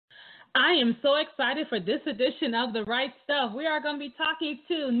I am so excited for this edition of The Right Stuff. We are going to be talking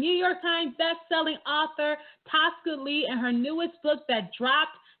to New York Times best-selling author Tosca Lee and her newest book that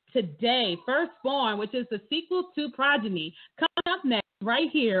dropped today, Firstborn, which is the sequel to Progeny. Coming up next, right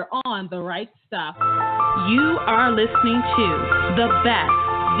here on The Right Stuff. You are listening to the best,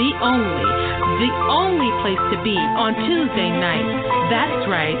 the only place to be on Tuesday night. That's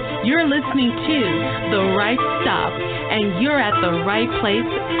right, you're listening to The Right Stuff, and you're at the right place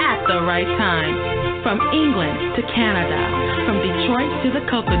at the right time. From England to Canada, from Detroit to the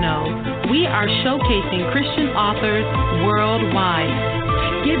Poconos, we are showcasing Christian authors worldwide,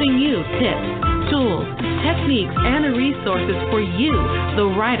 giving you tips, tools, techniques, and resources for you,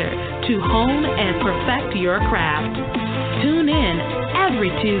 the writer, to hone and perfect your craft. Tune in every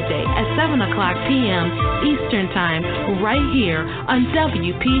Tuesday at 7 o'clock p.m. Eastern Time right here on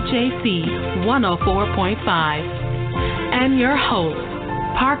WPJC 104.5. And your host,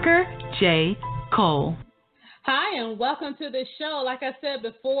 Parker J. Cole. Hi, and welcome to the show. Like I said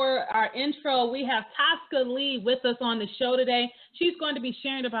before our intro, we have Tosca Lee with us on the show today. She's going to be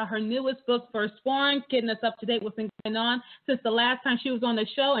sharing about her newest book, Firstborn, getting us up to date with what's been going on since the last time she was on the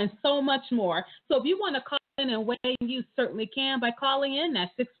show, and so much more. So if you want to call in and weigh in, you certainly can by calling in at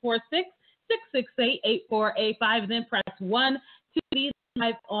 646-668-8485, then press 1 to be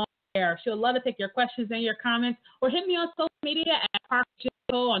live on air. She'll love to take your questions and your comments, or hit me on social media at Parker J.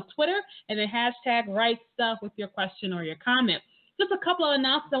 Cole on Twitter, and then hashtag Right Stuff with your question or your comment. Just a couple of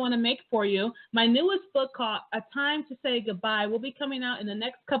announcements I want to make for you. My newest book called A Time to Say Goodbye will be coming out in the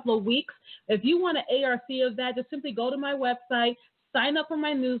next couple of weeks. If you want an ARC of that, just simply go to my website, sign up for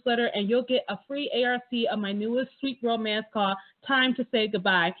my newsletter, and you'll get a free ARC of my newest sweet romance called Time to Say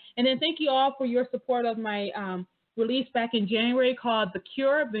Goodbye. And then thank you all for your support of my release back in January called The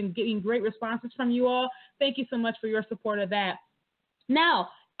Cure. I've been getting great responses from you all. Thank you so much for your support of that. Now,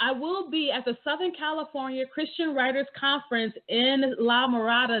 I will be at the Southern California Christian Writers Conference in La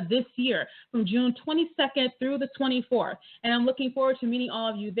Mirada this year from June 22nd through the 24th. And I'm looking forward to meeting all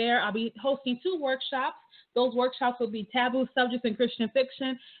of you there. I'll be hosting 2 workshops. Those workshops will be taboo subjects in Christian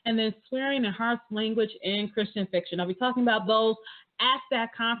fiction and then swearing and harsh language in Christian fiction. I'll be talking about those at that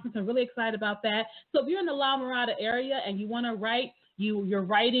conference. I'm really excited about that. So if you're in the La Mirada area and you want to write, you're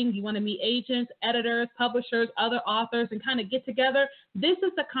writing, you want to meet agents, editors, publishers, other authors, and kind of get together, this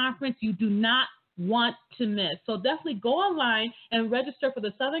is the conference you do not want to miss. So definitely go online and register for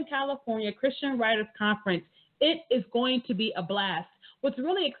the Southern California Christian Writers Conference. It is going to be a blast. What's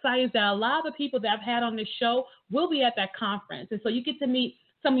really exciting is that a lot of the people that I've had on this show will be at that conference. And so you get to meet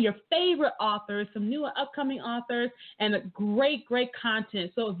some of your favorite authors, some new and upcoming authors, and great, great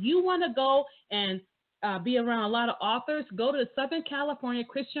content. So if you want to go and be around a lot of authors, go to the Southern California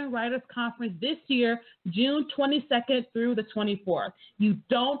Christian Writers Conference this year, June 22nd through the 24th. You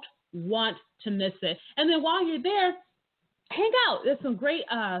don't want to miss it. And then while you're there, hang out. There's some great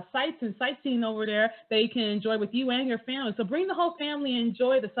sites and sightseeing over there that you can enjoy with you and your family. So bring the whole family and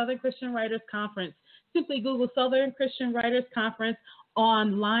enjoy the Southern Christian Writers Conference. Simply Google Southern Christian Writers Conference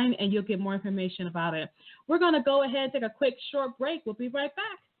online and you'll get more information about it. We're going to go ahead and take a quick short break. We'll be right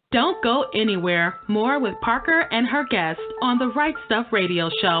back. Don't go anywhere. More with Parker and her guests on the Right Stuff Radio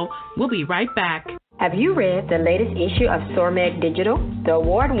Show. We'll be right back. Have you read the latest issue of Sormag Digital, the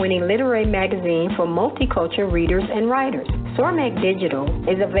award-winning literary magazine for multicultural readers and writers? Sormag Digital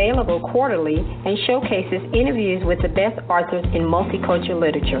is available quarterly and showcases interviews with the best authors in multicultural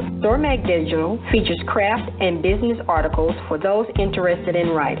literature. Sormag Digital features craft and business articles for those interested in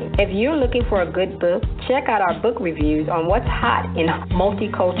writing. If you're looking for a good book, check out our book reviews on what's hot in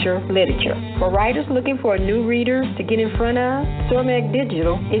multicultural literature. For writers looking for a new reader to get in front of, Sormag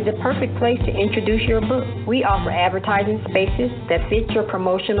Digital is the perfect place to introduce your book. We offer advertising spaces that fit your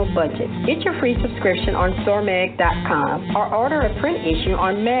promotional budget. Get your free subscription on Sormag.com or order a print issue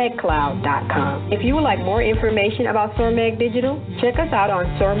on magcloud.com. If you would like more information about Sormag Digital, check us out on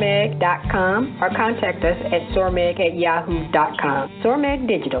Sormag.com or contact us at sormag@yahoo.com. Sormag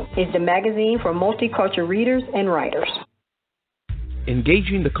Digital is the magazine for multicultural readers and writers.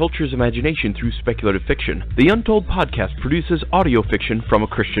 Engaging the culture's imagination through speculative fiction, the Untold Podcast produces audio fiction from a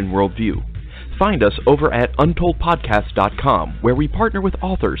Christian worldview. Find us over at untoldpodcast.com, where we partner with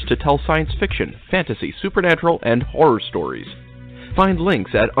authors to tell science fiction, fantasy, supernatural, and horror stories. Find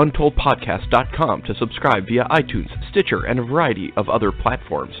links at untoldpodcast.com to subscribe via iTunes, Stitcher, and a variety of other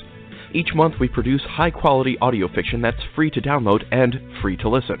platforms. Each month we produce high-quality audio fiction that's free to download and free to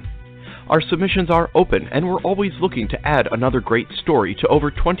listen. Our submissions are open, and we're always looking to add another great story to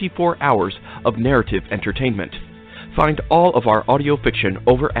over 24 hours of narrative entertainment. Find all of our audio fiction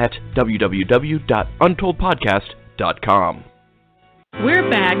over at www.untoldpodcast.com. We're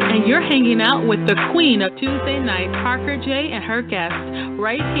back, and you're hanging out with the queen of Tuesday night, Parker J. and her guests,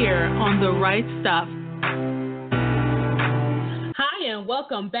 right here on The Right Stuff. Hi, and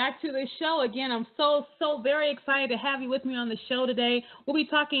welcome back to the show. Again, I'm so very excited to have you with me on the show today. We'll be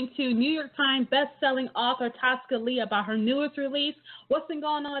talking to New York Times best-selling author Tosca Lee about her newest release, what's been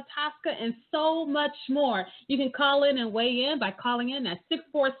going on with Tosca, and so much more. You can call in and weigh in by calling in at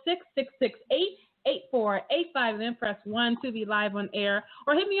 646-668-8485, and then press 1 to be live on air,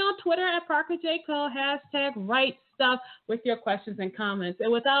 or hit me on Twitter at ParkerJCole, #RightStuff with your questions and comments.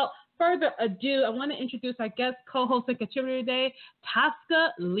 And without further ado, I want to introduce our guest co-host and contributor today,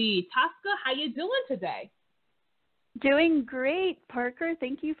 Tosca Lee. Tosca, how you doing today? Doing great, Parker.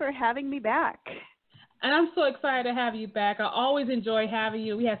 Thank you for having me back. And I'm so excited to have you back. I always enjoy having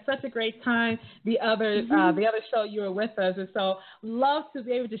you. We had such a great time the other show you were with us, and so love to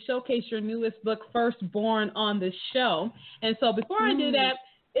be able to showcase your newest book, Firstborn, on the show. And so before I do that,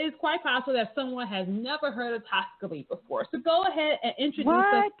 it's quite possible that someone has never heard of Tosca Lee before. So go ahead and introduce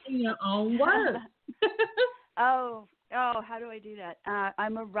us in your own words. Oh, how do I do that?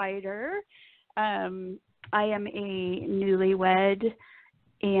 I'm a writer. I am a newlywed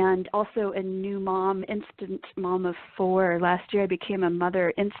and also a new mom, instant mom of 4. Last year I became a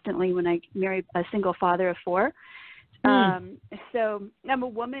mother instantly when I married a single father of 4. So I'm a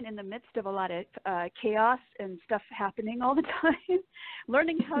woman in the midst of a lot of chaos and stuff happening all the time,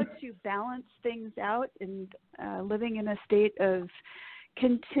 learning how to balance things out and living in a state of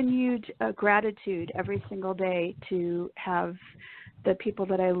continued gratitude every single day to have the people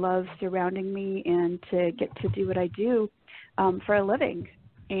that I love surrounding me and to get to do what I do for a living.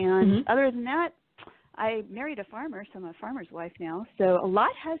 And other than that, I married a farmer, so I'm a farmer's wife now. So a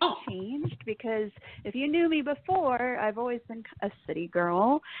lot has changed because if you knew me before, I've always been a city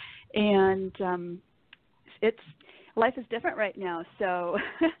girl, and life is different right now. So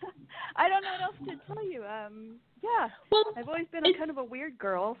I don't know what else to tell you. I've always been a kind of a weird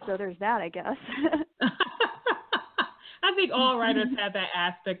girl, so there's that, I guess. I think all writers have that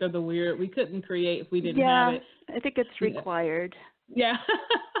aspect of the weird. We couldn't create if we didn't have it. I think it's required. Yeah.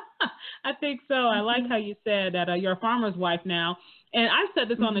 I think so. I like how you said that you're a farmer's wife now. And I've said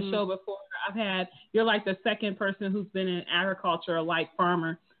this on the show before. You're like the second person who's been in agriculture, like a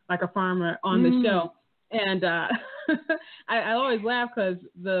farmer on the show. And I always laugh because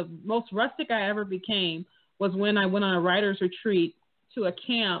the most rustic I ever became was when I went on a writer's retreat to a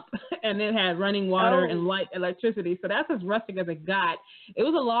camp, and it had running water and light electricity. So that's as rustic as it got. It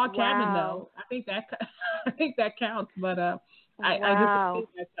was a log cabin, though. I think that counts. But I just think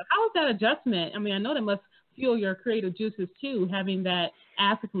that, how was that adjustment? I mean, I know that must fuel your creative juices too, having that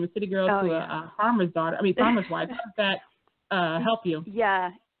aspect from a city girl to a farmer's wife. How does that help you?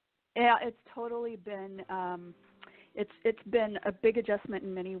 Yeah, it's totally been. It's been a big adjustment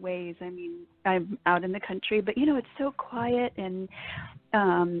in many ways. I mean, I'm out in the country, but, it's so quiet. And,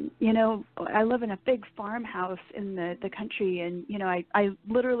 I live in a big farmhouse in the country. And, I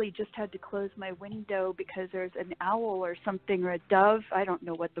literally just had to close my window because there's an owl or something or a dove. I don't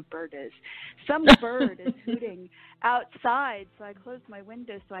know what the bird is. Some bird is hooting outside. So I closed my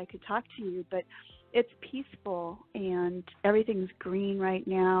window so I could talk to you. But it's peaceful and everything's green right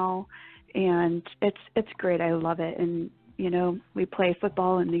now. And it's great. I love it. And, we play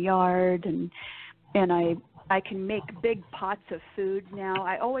football in the yard and I can make big pots of food now.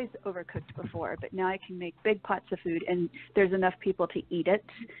 I always overcooked before, but now I can make big pots of food and there's enough people to eat it.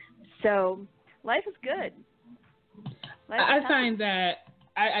 So life is good. I find that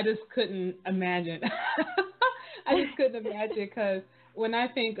I just couldn't imagine. I just couldn't imagine because when I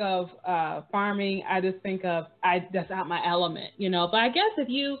think of farming, I just think of that's not my element, But I guess if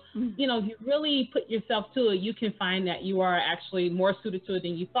you, if you really put yourself to it, you can find that you are actually more suited to it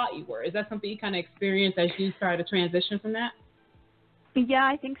than you thought you were. Is that something you kind of experienced as you started to transition from that? Yeah,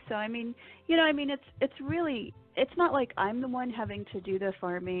 I think so. I mean, it's really, it's not like I'm the one having to do the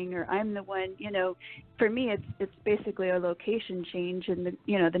farming or I'm the one, for me, it's basically a location change and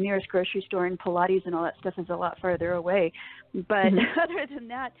the nearest grocery store and Pilates and all that stuff is a lot farther away. But other than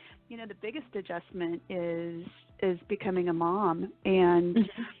that, the biggest adjustment is becoming a mom. And,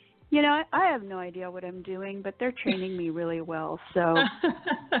 I have no idea what I'm doing, but they're training me really well. So,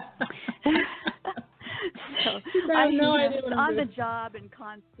 I have no idea what I'm doing. On the job and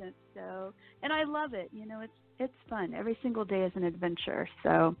constant. So, and I love it. It's fun. Every single day is an adventure.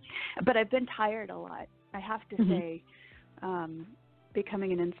 So, but I've been tired a lot. I have to say,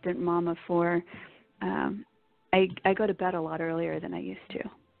 becoming an instant mom of 4, I go to bed a lot earlier than I used to.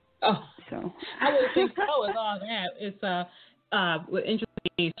 Oh, so I would think so with all that. It's interesting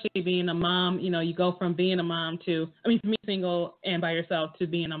especially being a mom, you go from being a mom to, from being single and by yourself to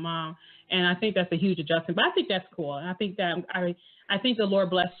being a mom. And I think that's a huge adjustment. But I think that's cool. And I think that I think the Lord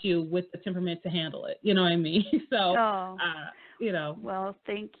blessed you with the temperament to handle it. You know what I mean? So, Well,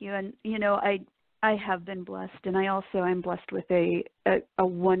 thank you. And, I have been blessed. And I'm blessed with a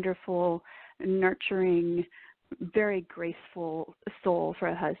wonderful, nurturing, very graceful soul for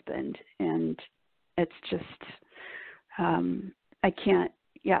a husband. And it's just, I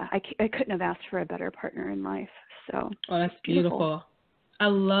couldn't have asked for a better partner in life. So, that's beautiful. I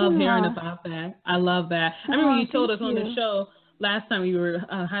love hearing about that. I love that. I remember you told us on the show last time we were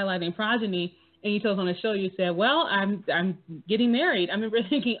highlighting Progeny, and you told us on the show, you said, well, I'm getting married. I remember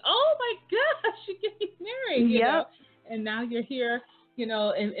thinking, oh my gosh, you're getting married. Yep. And now you're here,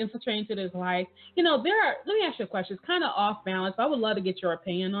 and infiltrating into this life. Let me ask you a question. It's kind of off balance, but I would love to get your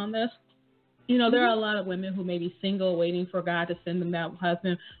opinion on this. There are a lot of women who may be single, waiting for God to send them that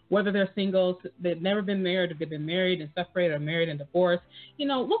husband, whether they're singles, they've never been married, or they've been married and separated, or married and divorced. What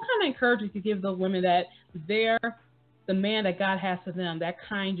kind of encouragement do you give those women that they're the man that God has for them, that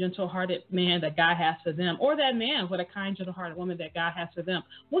kind, gentle-hearted man that God has for them, or that man with a kind, gentle-hearted woman that God has for them?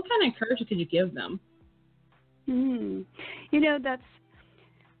 What kind of encouragement can you give them?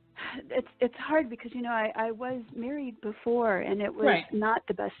 It's hard because, I was married before, and it was not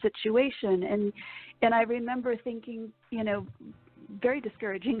the best situation. And I remember thinking, very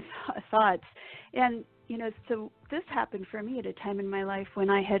discouraging thoughts. And, so this happened for me at a time in my life when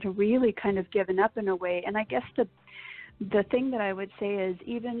I had really kind of given up in a way. And I guess the thing that I would say is,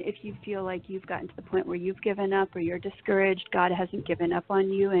 even if you feel like you've gotten to the point where you've given up or you're discouraged, God hasn't given up on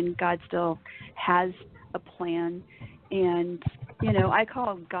you, and God still has a plan. And, I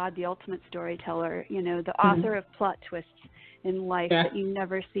call God the ultimate storyteller, the author of plot twists in life that you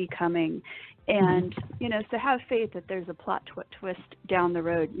never see coming. And, so have faith that there's a plot twist down the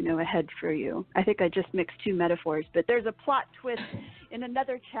road, ahead for you. I think I just mixed two metaphors, but there's a plot twist in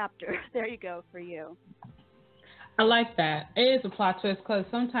another chapter. There you go for you. I like that. It is a plot twist because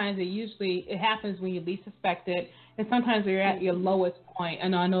sometimes it happens when you least suspect it, and sometimes you're at your lowest point. I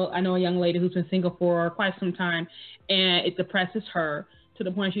know a young lady who's been single for quite some time, and it depresses her to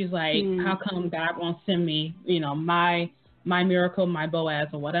the point she's like, how come God won't send me, my miracle, my Boaz,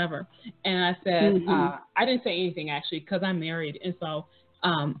 or whatever? And I said, I didn't say anything actually because I'm married, and so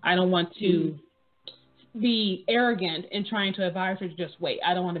I don't want to be arrogant in trying to advise her to just wait.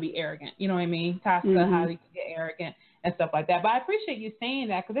 I don't want to be arrogant. You know what I mean? Tasca, how you can get arrogant and stuff like that. But I appreciate you saying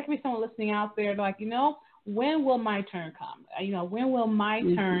that, because there could be someone listening out there like, when will my turn come? When will my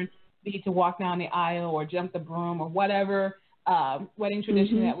turn be to walk down the aisle or jump the broom or whatever wedding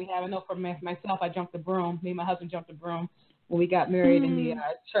tradition that we have? I know for myself, I jumped the broom. Me and my husband jumped the broom when we got married in the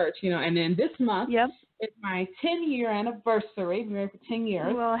church, and then this month, it's my 10-year anniversary. We're married for 10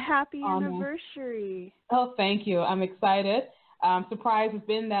 years. Well, happy anniversary. Oh, thank you. I'm excited. I'm surprised it's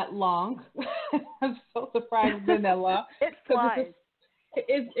been that long. I'm so surprised it's been that long. It flies.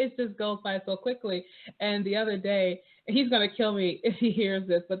 It just goes by so quickly. And the other day, he's going to kill me if he hears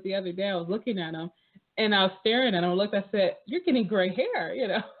this, but the other day I was looking at him, and I was staring at him. I said, you're getting gray hair,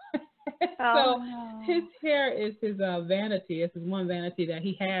 So his hair is his vanity. It's his one vanity that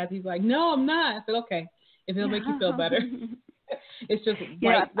he has. He's like, no, I'm not. I said, okay, if it'll make you feel better. It's just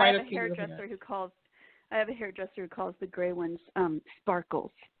right. I have a hairdresser who calls the gray ones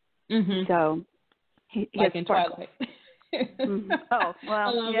sparkles. So he like has in sparkles. Twilight. Oh,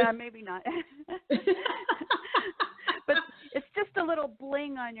 well, yeah, maybe not. But it's just a little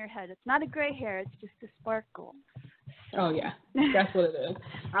bling on your head. It's not a gray hair. It's just a sparkle. Oh, yeah. That's what it is.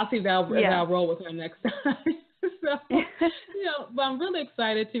 I'll see if I'll roll with him next time. But I'm really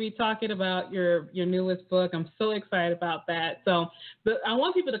excited to be talking about your newest book. I'm so excited about that. So, but I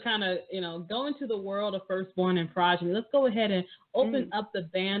want people to kind of, go into the world of Firstborn and Progeny. Let's go ahead and open up the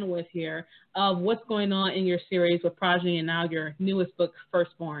bandwidth here of what's going on in your series with Progeny and now your newest book,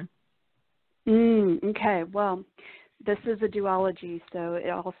 Firstborn. Okay. Well, this is a duology, so it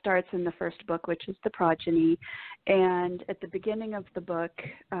all starts in the first book, which is the Progeny. And at the beginning of the book,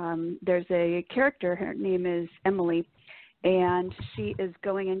 there's a character. Her name is Emily, and she is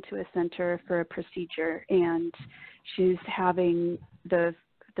going into a center for a procedure, and she's having the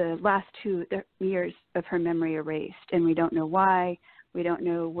last 2 years of her memory erased, and we don't know why. We don't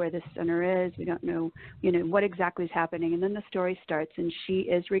know where the center is. We don't know, what exactly is happening. And then the story starts, and she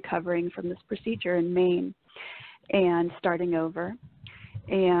is recovering from this procedure in Maine and starting over.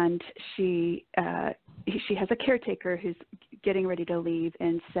 And she has a caretaker who's getting ready to leave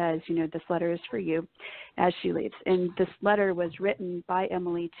and says, this letter is for you, as she leaves. And this letter was written by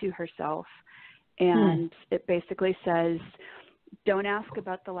Emily to herself. And it basically says, Don't ask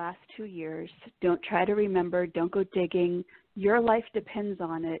about the last 2 years. Don't try to remember. Don't go digging. Your life depends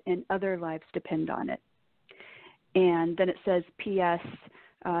on it, and other lives depend on it. And then it says, P.S.,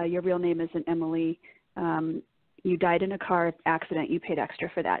 your real name isn't Emily. You died in a car accident. You paid extra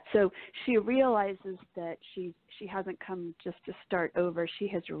for that. So she realizes that she hasn't come just to start over. She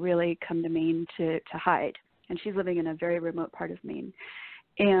has really come to Maine to hide. And she's living in a very remote part of Maine.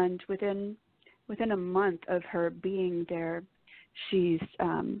 And within a month of her being there, she's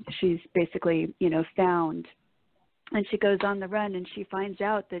basically, found. And she goes on the run, and she finds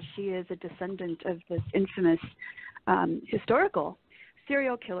out that she is a descendant of this infamous historical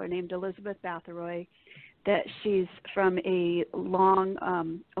serial killer named Elizabeth Bathory, that she's from a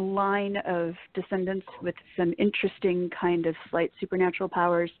long line of descendants with some interesting kind of slight supernatural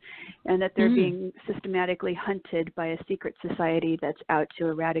powers, and that they're being systematically hunted by a secret society that's out to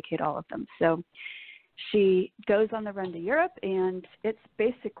eradicate all of them. So she goes on the run to Europe, and it's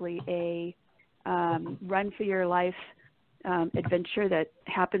basically a run for your life adventure that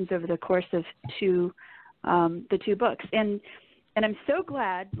happens over the course of the two books. And I'm so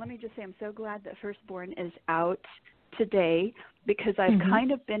glad, let me just say, I'm so glad that Firstborn is out today, because I've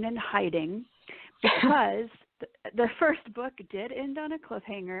kind of been in hiding, because the first book did end on a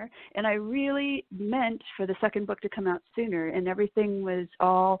cliffhanger, and I really meant for the second book to come out sooner, and everything was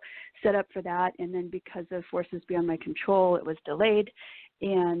all set up for that. And then because of forces beyond my control, it was delayed.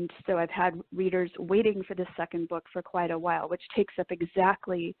 And so I've had readers waiting for the second book for quite a while, which takes up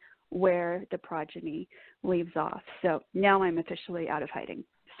exactly where the progeny leaves off. So now I'm officially out of hiding.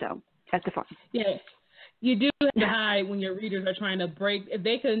 So that's the fun. Yeah. You do have to hide when your readers are trying to break. If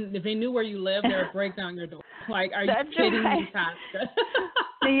they knew where you live, they would break down your door. Like, are you kidding me, Tasha?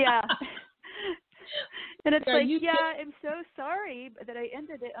 Yeah. And it's like, I'm so sorry that I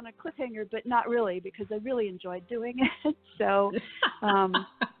ended it on a cliffhanger, but not really, because I really enjoyed doing it. So,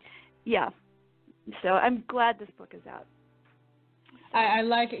 yeah. So I'm glad this book is out. I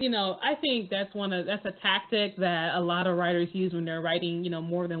like, I think that's a tactic that a lot of writers use when they're writing,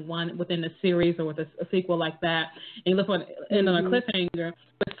 more than one within a series or with a sequel like that. And you look on a cliffhanger,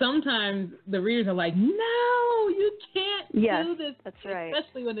 but sometimes the readers are like, no, you can't do this. That's right.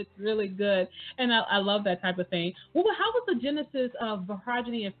 Especially when it's really good. And I love that type of thing. Well, how was the genesis of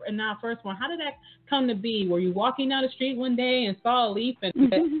Progeny and now Firstborn? How did that come to be? Were you walking down the street one day and saw a leaf and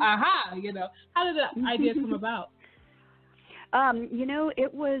said, aha, how did that idea come about?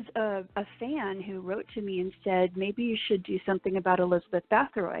 It was a fan who wrote to me and said, maybe you should do something about Elizabeth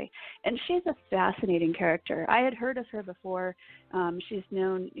Bathory. And she's a fascinating character. I had heard of her before. She's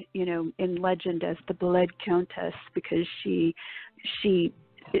known, in legend as the Blood Countess, because she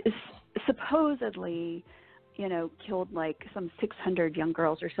is supposedly, killed like some 600 young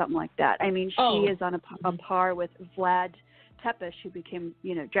girls or something like that. I mean, she is on a par with Vlad Tepes, who became,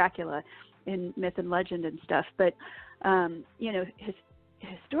 Dracula in myth and legend and stuff. But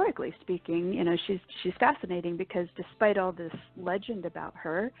historically speaking, she's fascinating, because despite all this legend about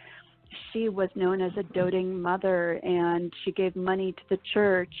her, she was known as a doting mother, and she gave money to the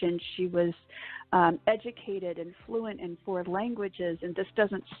church, and she was educated and fluent in 4 languages. And this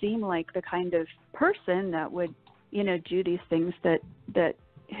doesn't seem like the kind of person that would, do these things that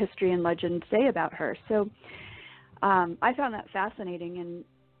history and legend say about her. So I found that fascinating,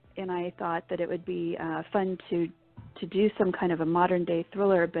 and I thought that it would be fun to do some kind of a modern day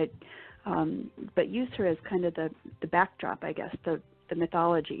thriller, but use her as kind of the backdrop, I guess, the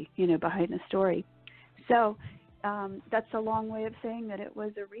mythology, behind the story. So that's a long way of saying that it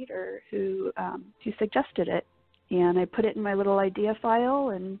was a reader who suggested it, and I put it in my little idea file,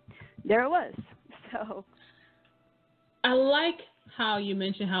 and there it was. So I like how you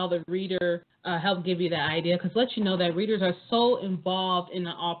mentioned how the reader helped give you that idea, because lets you know that readers are so involved in the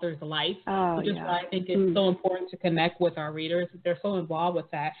author's life, which is why I think it's so important to connect with our readers. They're so involved with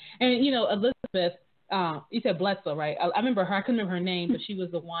that. And, Elizabeth, you said Bledsoe, right? I remember her. I couldn't remember her name, but she was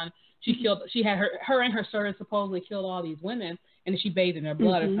the one. She killed. She had her and her servants supposedly killed all these women, and she bathed in their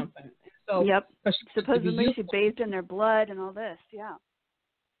blood or something. So, supposedly she bathed in their blood and all this. Yeah.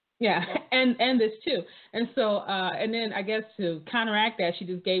 Yeah, and this too. And so, and then I guess to counteract that, she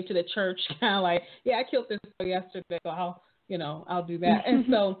just gave to the church, kind of like, I killed this girl yesterday, so I'll do that. And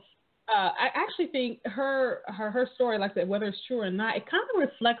so, I actually think her story, like I said, whether it's true or not, it kind of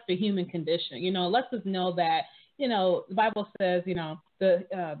reflects the human condition. It lets us know that, the Bible says,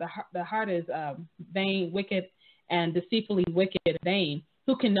 the heart is vain, wicked, and deceitfully wicked and vain.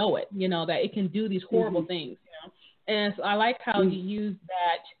 Who can know it? That it can do these horrible things. And so I like how you use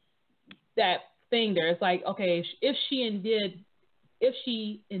that thing there. It's like, okay, if she indeed if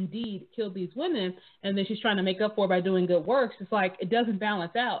she indeed killed these women and then she's trying to make up for it by doing good works, it's like it doesn't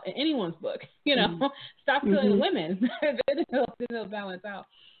balance out in anyone's book. Stop killing women. It'll balance out.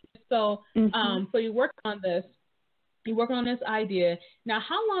 So, so you work on this. You work on this idea. Now,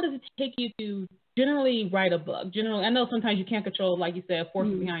 how long does it take you to generally write a book? Generally, I know sometimes you can't control, like you said,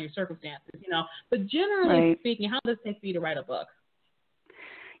 forces behind your circumstances, but generally speaking, how does it take for you to write a book?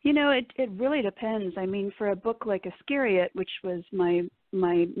 It really depends. I mean, for a book like Iscariot, which was my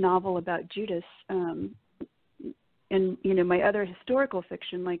novel about Judas, and my other historical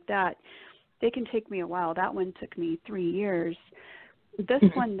fiction like that, they can take me a while. That one took me 3 years. This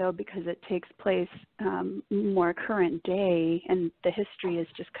one, though, because it takes place more current day, and the history is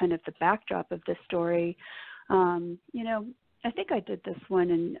just kind of the backdrop of the story, I think I did this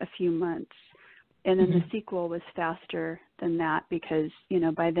one in a few months. And then the sequel was faster than that because,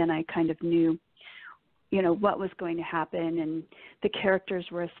 by then I kind of knew, what was going to happen, and the characters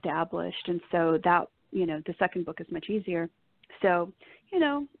were established. And so that, the second book is much easier. So,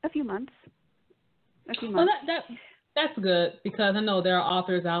 a few months. Well, that's good, because I know there are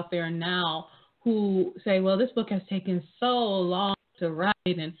authors out there now who say, well, this book has taken so long to write,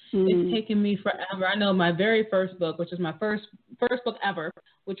 and it's taken me forever. I know my very first book, which is my first book ever,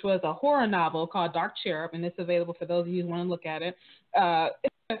 which was a horror novel called Dark Cherub, and it's available for those of you who want to look at it. That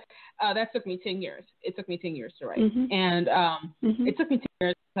took me 10 years. It took me 10 years to write. And it took me 10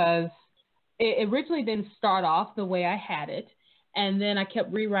 years because it originally didn't start off the way I had it. And then I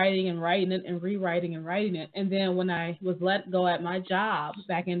kept rewriting and writing it and rewriting and writing it. And then when I was let go at my job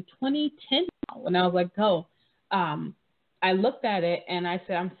back in 2010, when I was let go, I looked at it and I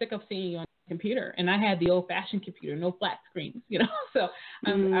said, I'm sick of seeing you on the computer. And I had the old-fashioned computer, no flat screens, So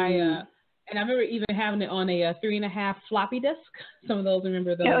and I remember even having it on a 3.5 floppy disk. Some of those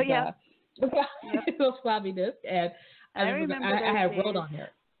remember those. Oh, yeah. Those floppy disks. And I remember I had wrote on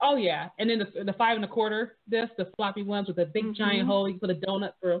there. Oh, yeah. And then the 5.25 disc, the floppy ones with the big giant hole you put a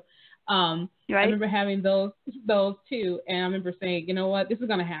donut through. I remember having those too. And I remember saying, you know what, this is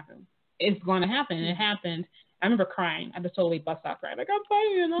going to happen. It's going to happen. And it happened. I remember crying. I just totally bust out crying. Like, I'm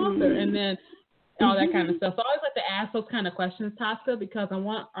finally an author. And then all that kind of stuff. So I always like to ask those kind of questions, Tosca, because I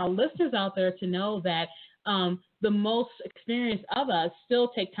want our listeners out there to know that the most experienced of us still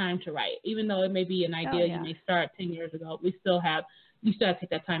take time to write. Even though it may be an idea you may start 10 years ago, you still have to take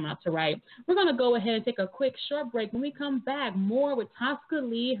that time out to write. We're going to go ahead and take a quick short break. When we come back, more with Tosca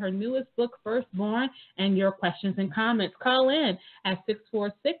Lee, her newest book, Firstborn, and your questions and comments. Call in at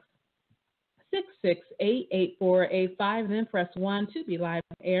 646-668-8485, and then press 1 to be live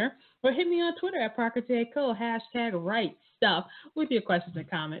on air. Or hit me on Twitter at ParkerJCo, #RightStuff, with your questions and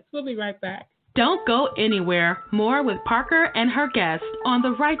comments. We'll be right back. Don't go anywhere. More with Parker and her guests on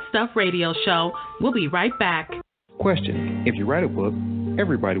the Right Stuff Radio Show. We'll be right back. Question: if you write a book,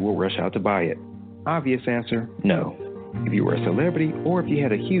 everybody will rush out to buy it. Obvious answer: no. If you were a celebrity or if you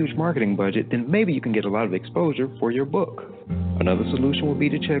had a huge marketing budget, then maybe you can get a lot of exposure for your book. Another solution would be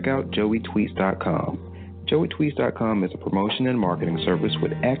to check out joeytweets.com. joeytweets.com is a promotion and marketing service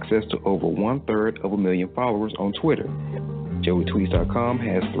with access to over 1/3 followers on Twitter. joeytweets.com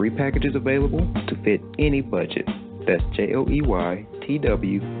has 3 packages available to fit any budget. That's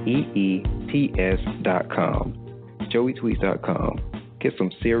joeytweets.com. joeytweets.com. Get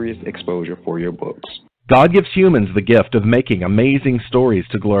some serious exposure for your books. God gives humans the gift of making amazing stories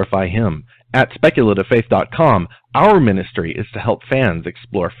to glorify Him. At speculativefaith.com, our ministry is to help fans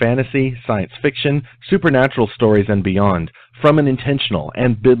explore fantasy, science fiction, supernatural stories, and beyond from an intentional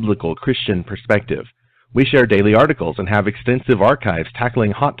and biblical Christian perspective. We share daily articles and have extensive archives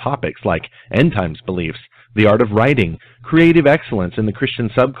tackling hot topics like end times beliefs, the art of writing, creative excellence in the Christian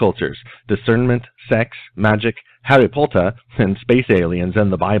subcultures, discernment, sex, magic, Harry Potter, and space aliens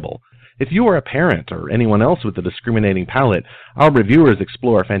and the Bible. If you are a parent or anyone else with a discriminating palate, our reviewers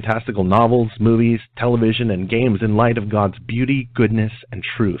explore fantastical novels, movies, television, and games in light of God's beauty, goodness, and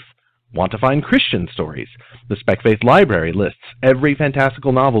truth. Want to find Christian stories? The Spec Faith Library lists every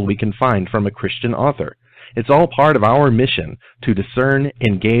fantastical novel we can find from a Christian author. It's all part of our mission to discern,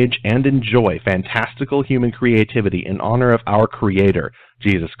 engage, and enjoy fantastical human creativity in honor of our Creator,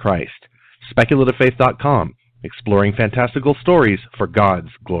 Jesus Christ. SpeculativeFaith.com, exploring fantastical stories for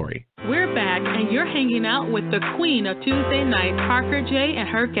God's glory. We're back, and you're hanging out with the queen of Tuesday night, Parker J. and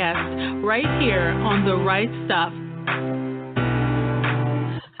her guests, right here on The Right Stuff.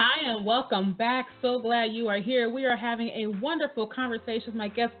 Hi, and welcome back. So glad you are here. We are having a wonderful conversation with my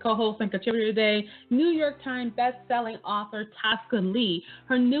guest co-host and contributor today, New York Times best-selling author Tosca Lee.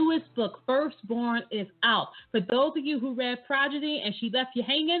 Her newest book, Firstborn, is out. For those of you who read Progeny and she left you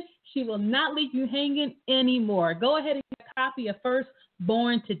hanging, she will not leave you hanging anymore. Go ahead and get a copy of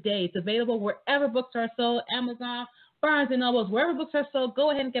Firstborn today. It's available wherever books are sold, Amazon, Barnes & Nobles, wherever books are sold.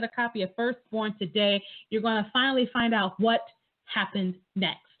 Go ahead and get a copy of Firstborn today. You're going to finally find out what happened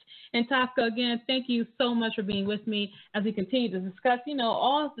next. And Tosca, again, thank you so much for being with me as we continue to discuss,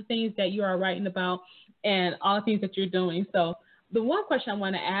 all of the things that you are writing about and all the things that you're doing. So the one question I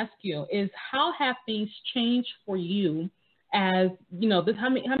want to ask you is, how have things changed for you as, how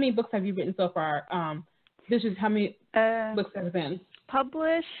many books have you written so far? This is how many books have been?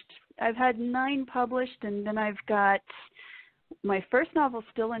 Published. I've had 9 published, and then I've got my first novel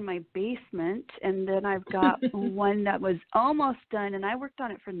still in my basement, and then I've got one that was almost done, and I worked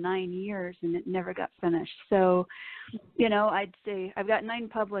on it for 9 years, and it never got finished. So, I'd say I've got 9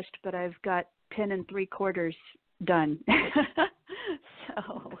 published, but I've got 10 3/4 done.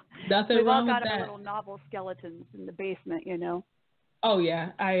 So we've all got our little novel skeletons in the basement, Oh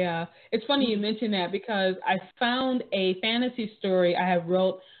yeah, it's funny you mentioned that, because I found a fantasy story I have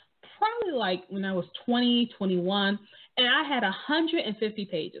wrote probably like when I was 20, 21, and I had 150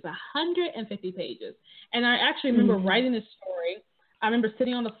 pages, 150 pages. And I actually remember writing this story. I remember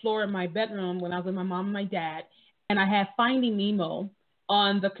sitting on the floor in my bedroom when I was with my mom and my dad, and I had Finding Nemo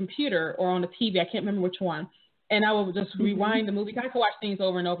on the computer or on the TV. I can't remember which one. And I would just rewind the movie. I could watch things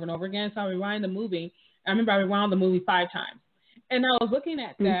over and over and over again, so I rewind the movie. I remember I rewound the movie 5 times. And I was looking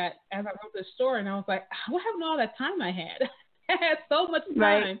at that as I wrote this story, and I was like, what happened to all that time I had? I had so much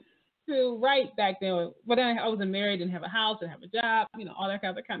time to write back then. But then I wasn't married, didn't have a house, didn't have a job, all that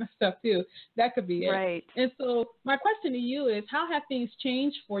kind of stuff too. That could be it. Right. And so my question to you is, how have things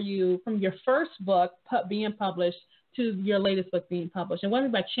changed for you from your first book being published to your latest book being published? And what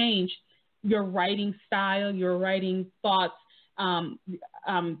about change? Your writing style, your writing thoughts,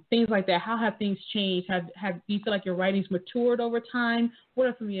 things like that. How have things changed? Do you feel like your writing's matured over time? What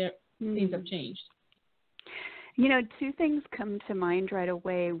are some of your things that have changed? 2 things come to mind right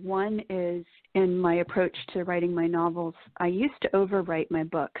away. One is in my approach to writing my novels. I used to overwrite my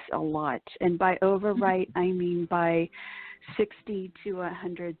books a lot. And by overwrite, I mean by 60 to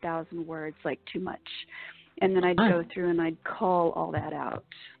 100,000 words, like too much. And then I'd go through and I'd call all that out.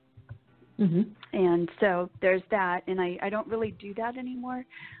 And so there's that, and I don't really do that anymore.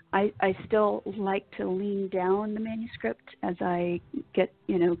 I still like to lean down the manuscript as I get,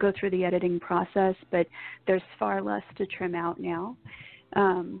 go through the editing process, but there's far less to trim out now.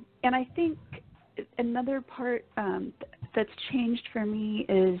 And I think another part that's changed for me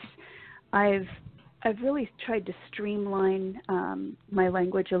is I've really tried to streamline my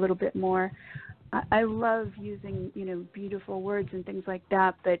language a little bit more. I love using, beautiful words and things like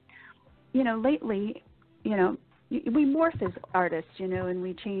that, but lately, we morph as artists, and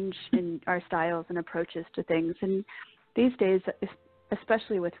we change in our styles and approaches to things. And these days,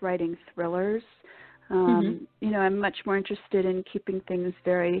 especially with writing thrillers, I'm much more interested in keeping things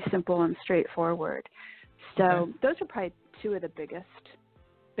very simple and straightforward. So those are probably 2 of the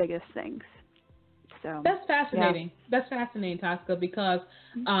biggest things. So that's fascinating. Yeah. That's fascinating, Tosca, because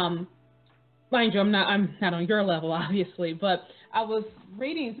mind you, I'm not on your level, obviously, but I was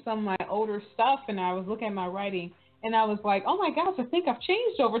reading some of my older stuff, and I was looking at my writing, and I was like, oh my gosh, I think I've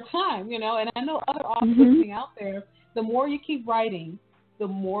changed over time, and I know other authors listening out there, the more you keep writing, the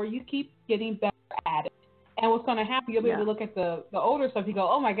more you keep getting better at it. And what's going to happen, you'll be able to look at the older stuff, you go,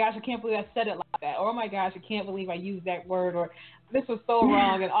 oh my gosh, I can't believe I said it like that, or oh my gosh, I can't believe I used that word, or this was so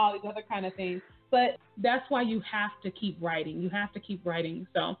wrong, and all these other kind of things. But that's why you have to keep writing. You have to keep writing.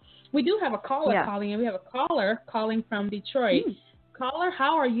 So we do have a caller calling in. We have a caller calling from Detroit. Caller,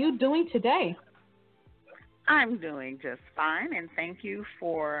 how are you doing today? I'm doing just fine, and thank you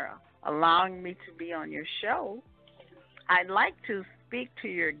for allowing me to be on your show. I'd like to speak to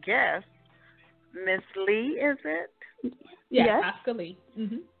your guest, Miss Lee, is it? Yes. Oscar Lee.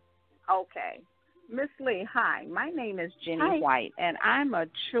 Okay. Miss Lee, hi. My name is Jenny White, and I'm a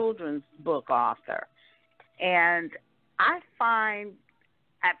children's book author. And I find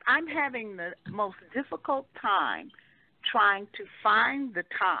I'm having the most difficult time trying to find the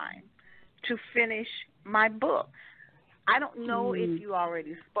time to finish my book. I don't know if you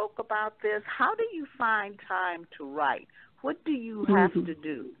already spoke about this. How do you find time to write? What do you have to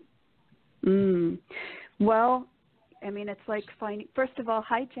do? Well, I mean, it's like finding, first of all,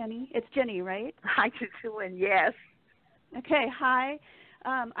 hi, Jenny. It's Jenny, right? Hi, doing? Yes. Okay, hi.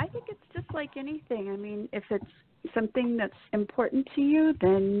 I think it's just like anything. I mean, if it's something that's important to you,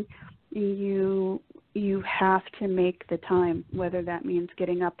 then you have to make the time, whether that means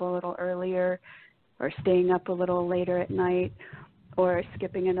getting up a little earlier or staying up a little later at night or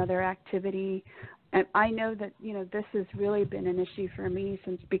skipping another activity. And I know that, this has really been an issue for me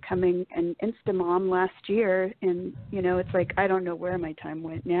since becoming an Insta mom last year. And, it's like, I don't know where my time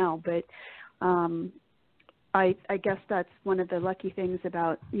went now, but I guess that's one of the lucky things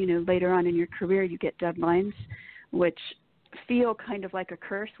about, later on in your career, you get deadlines, which feel kind of like a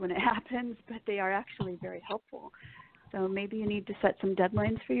curse when it happens, but they are actually very helpful. So maybe you need to set some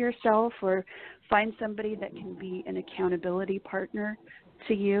deadlines for yourself or find somebody that can be an accountability partner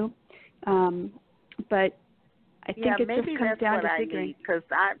to you. But I think it just comes down to figuring. Because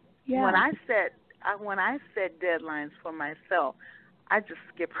when I set deadlines for myself, I just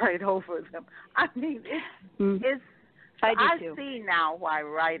skip right over them. I mean, I see now why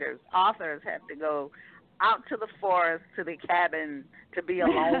authors have to go out to the forest, to the cabin, to be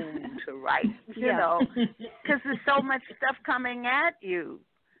alone to write, because there's so much stuff coming at you.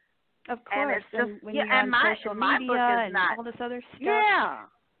 Of course. And it's just, when you're on social media and all this other stuff.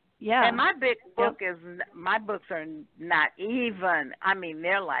 Yeah. And my books are not even, I mean,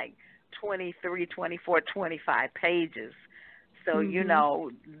 they're like 23, 24, 25 pages. So,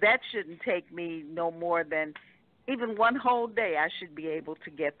 that shouldn't take me no more than even one whole day. I should be able to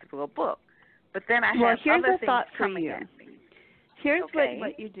get through a book. But then I have other things coming at me. Here's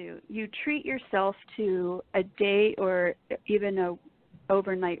what you do. You treat yourself to a day or even a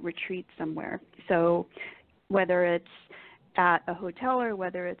overnight retreat somewhere. So whether it's at a hotel or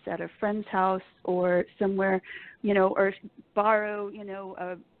whether it's at a friend's house or somewhere, or borrow,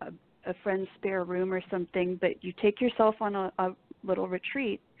 a friend's spare room or something, but you take yourself on a little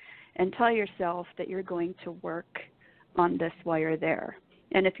retreat and tell yourself that you're going to work on this while you're there.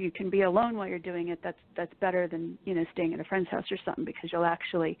 And if you can be alone while you're doing it, that's better than, staying at a friend's house or something, because you'll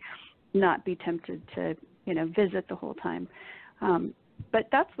actually not be tempted to, visit the whole time. But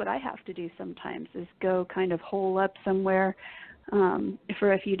that's what I have to do sometimes, is go kind of hole up somewhere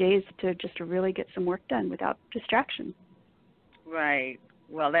for a few days to really get some work done without distraction. Right.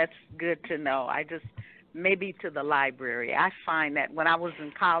 Well, that's good to know. Maybe to the library. I find that when I was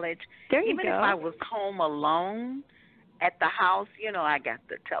in college, if I was home alone at the house, I got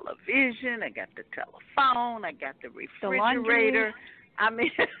the television, I got the telephone, I got the refrigerator. I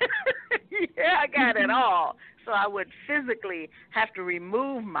mean, I got it all. So I would physically have to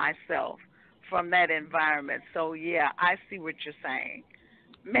remove myself from that environment. So, I see what you're saying.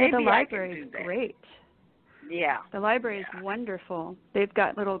 Maybe the library is great. Yeah. The library is wonderful. They've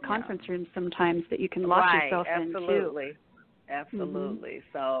got little conference rooms sometimes that you can lock yourself into. Absolutely.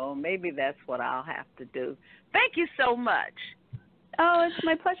 So maybe that's what I'll have to do. Thank you so much. Oh, it's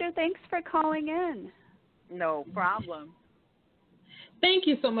my pleasure. Thanks for calling in. No problem. Thank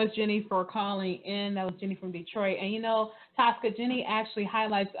you so much, Jenny, for calling in. That was Jenny from Detroit. And, Tosca, Jenny actually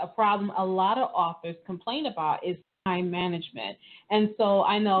highlights a problem a lot of authors complain about is time management. And so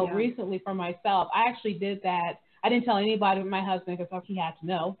I know recently for myself, I actually did that. I didn't tell anybody but my husband because he had to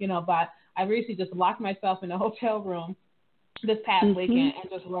know, but I recently just locked myself in a hotel room this past weekend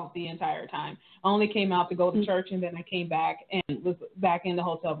and just wrote the entire time. I only came out to go to church, and then I came back and was back in the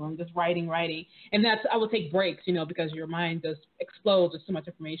hotel room just writing. And I would take breaks, because your mind just explodes with so much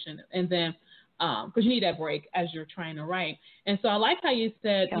information. And then because you need that break as you're trying to write. And so I like how you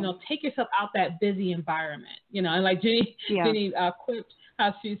said, take yourself out that busy environment, and like Jenny quipped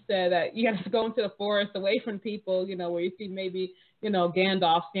how she said that you have to go into the forest away from people, where you see maybe,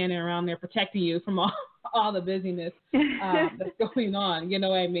 Gandalf standing around there protecting you from all the busyness that's going on, you know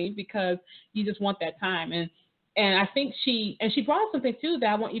what I mean? Because you just want that time. And I think she brought up something too that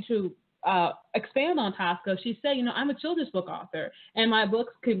I want you to expand on, Tosca. She said, I'm a children's book author, and my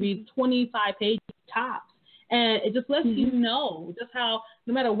books could be 25 pages tops. And it just lets you know just how,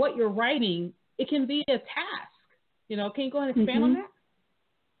 no matter what you're writing, it can be a task. Can you go ahead and expand on that?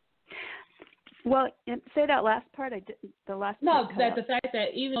 Well, say that last part. The fact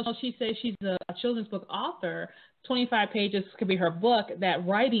that even though she says she's a children's book author, 25 pages could be her book, that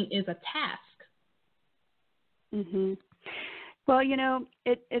writing is a task. Well,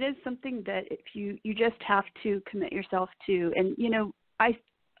 it is something that if you just have to commit yourself to. And,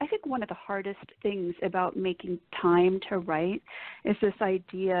 I think one of the hardest things about making time to write is this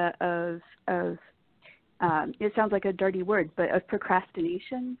idea of it sounds like a dirty word, but of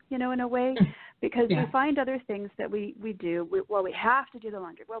procrastination, in a way, because we find other things that we do. We have to do the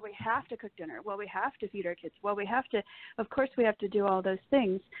laundry. Well, we have to cook dinner. Well, we have to feed our kids. Well, of course we have to do all those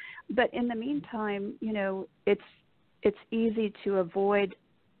things. But in the meantime, it's easy to avoid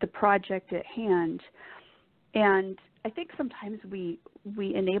the project at hand. And I think sometimes we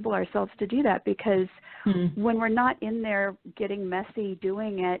enable ourselves to do that because when we're not in there getting messy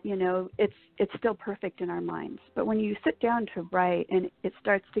doing it, it's still perfect in our minds. But when you sit down to write and it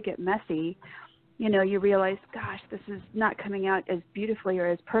starts to get messy, you realize, gosh, this is not coming out as beautifully or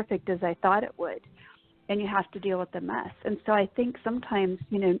as perfect as I thought it would. And you have to deal with the mess. And so I think sometimes,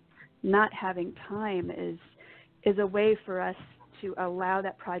 not having time is a way for us to allow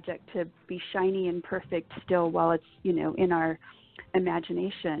that project to be shiny and perfect still while it's, in our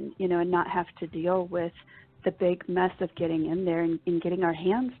imagination, and not have to deal with the big mess of getting in there and getting our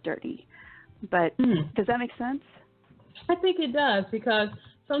hands dirty. But does that make sense? I think it does, because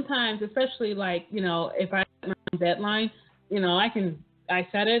sometimes, especially if I set my own deadline, I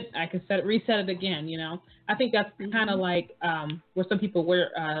set it, I can reset it again, I think that's kind of like where some people,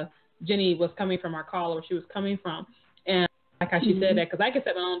 Jenny was coming from, our caller, where she was coming from. And like how she said that, because I can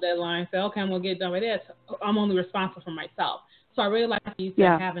set my own deadline and say, okay, I'm going to get done with this. I'm only responsible for myself. So I really like you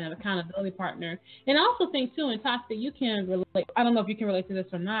said having an accountability partner. And I also think, too, and Tasca, you can relate. I don't know if you can relate to this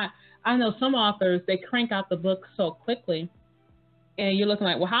or not. I know some authors, they crank out the book so quickly. And you're looking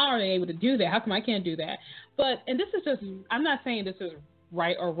like, well, how are they able to do that? How come I can't do that? And this is just, I'm not saying this is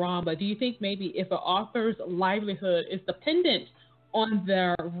right or wrong, but do you think maybe if an author's livelihood is dependent on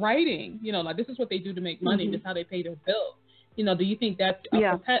their writing, like this is what they do to make money, this is how they pay their bills, do you think that's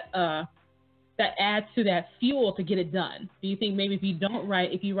that adds to that fuel to get it done? Do you think maybe if you don't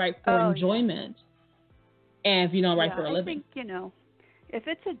write, if you write for enjoyment and if you don't write for a living? I think, if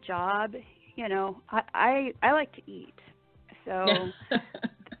it's a job, I like to eat. So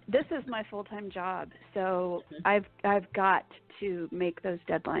this is my full-time job. So I've got to make those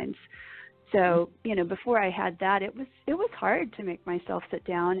deadlines. So, before I had that, it was hard to make myself sit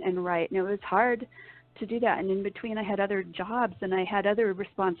down and write, and it was hard to do that. And in between, I had other jobs and I had other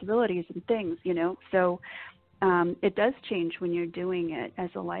responsibilities and things, So it does change when you're doing it as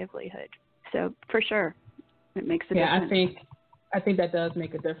a livelihood. So for sure, it makes a difference. I think that does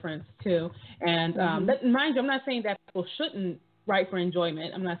make a difference too. And but mind you, I'm not saying that people shouldn't write for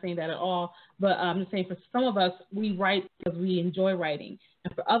enjoyment. I'm not saying that at all. But I'm just saying for some of us, we write because we enjoy writing.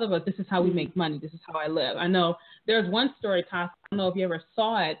 And for other of us, this is how we make money. This is how I live. I know there's one story, Tasca, I don't know if you ever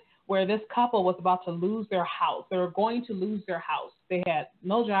saw it, where this couple was about to lose their house. They were going to lose their house. They had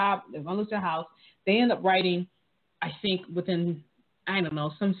no job. They were going to lose their house. They ended up writing, I think, within, I don't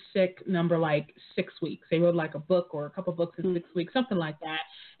know, some sick number, like 6 weeks. They wrote like a book or a couple books in 6 weeks, something like that.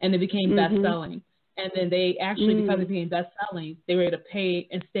 And they became best-selling. And then they actually, because of being best-selling, they were able to pay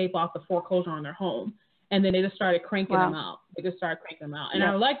and stave off the foreclosure on their home. And then they just started cranking them out. They just started cranking them out. And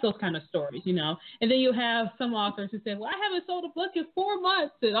I like those kind of stories, And then you have some authors who say, well, I haven't sold a book in 4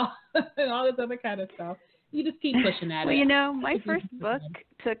 months and all this other kind of stuff. You just keep pushing at it. Well, my first book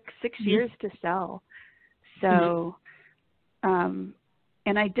took 6 years to sell. So, and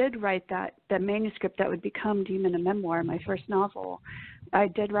I did write that manuscript that would become Demon, a Memoir, my first novel. I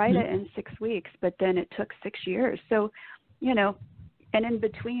did write it in 6 weeks, but then it took 6 years. So, and in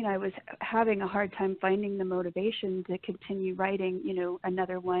between, I was having a hard time finding the motivation to continue writing,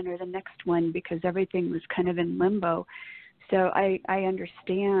 another one or the next one, because everything was kind of in limbo. So I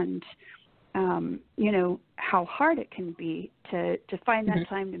understand, how hard it can be to find that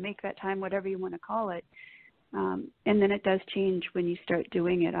time, to make that time, whatever you want to call it. And then it does change when you start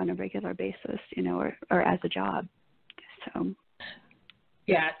doing it on a regular basis, or as a job. So.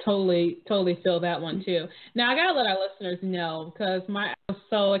 Yeah, totally feel that one too. Now I gotta let our listeners know, because I was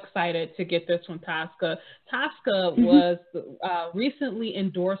so excited to get this from Tasca. Tasca was recently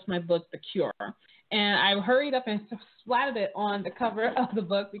endorsed my book, The Cure, and I hurried up and splattered it on the cover of the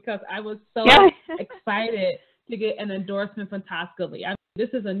book because I was so excited to get an endorsement from Tasca Lee. This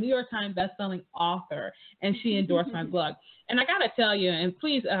is a New York Times bestselling author, and she endorsed my book. And I gotta tell you, and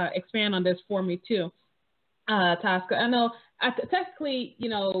please expand on this for me too, Tasca. I know technically,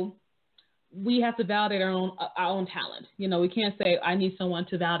 we have to validate our own talent. We can't say I need someone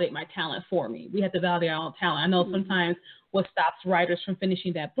to validate my talent for me. We have to validate our own talent. I know sometimes what stops writers from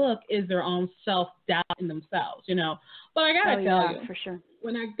finishing that book is their own self-doubt in themselves, But I gotta tell you, for sure,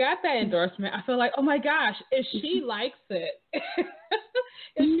 when I got that endorsement, I feel like, oh my gosh, if she likes it,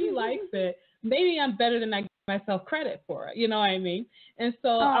 maybe I'm better than I give myself credit for it. You know what I mean? And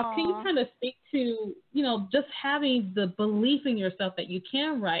so can you kind of speak to, just having the belief in yourself that you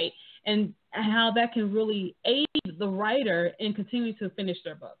can write and how that can really aid the writer in continuing to finish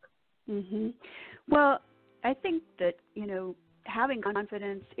their book? Well, I think that, having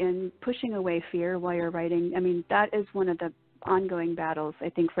confidence in pushing away fear while you're writing, that is one of the ongoing battles, I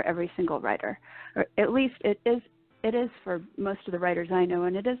think, for every single writer. Or at least it is for most of the writers I know,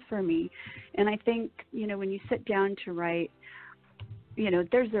 and it is for me. And I think, when you sit down to write,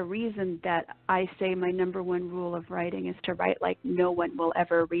 there's a reason that I say my number one rule of writing is to write like no one will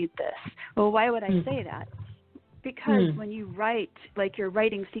ever read this. Well, why would I say that? Because when you write like you're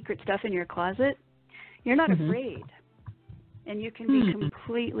writing secret stuff in your closet, you're not afraid. And you can be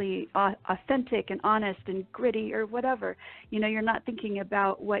completely authentic and honest and gritty or whatever. You know, you're not thinking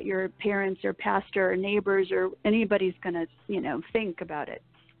about what your parents or pastor or neighbors or anybody's going to, you know, think about it.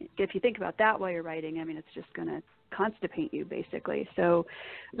 If you think about that while you're writing, I mean, it's just going to constipate you basically. So,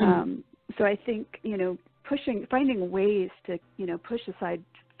 so I think, you know, finding ways to, you know, push aside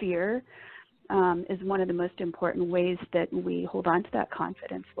fear is one of the most important ways that we hold on to that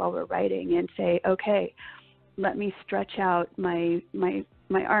confidence while we're writing and say, okay, let me stretch out my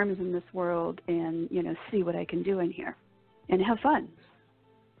arms in this world and, you know, see what I can do in here and have fun.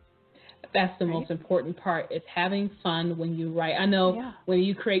 That's the most important part, is having fun when you write. I know when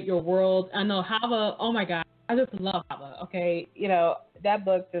you create your world, I know Hava, oh my God, I just love Hava, okay? You know, that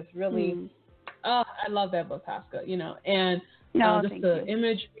book just really, I love that book, Tosca, you know, and just the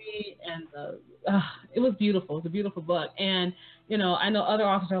imagery and it was beautiful. It was a beautiful book. And, you know, I know other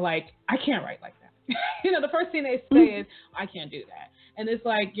authors are like, I can't write like that. You know, the first thing they say is, I can't do that. And it's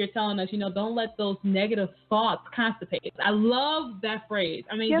like you're telling us, you know, don't let those negative thoughts constipate us. I love that phrase.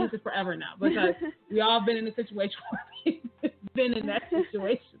 I mean, use it forever now, because we all been in a situation where we've been in that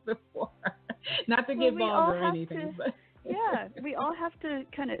situation before. Not to get vulgar or anything, but we all have to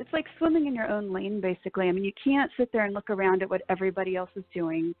kind of, it's like swimming in your own lane, basically. I mean, you can't sit there and look around at what everybody else is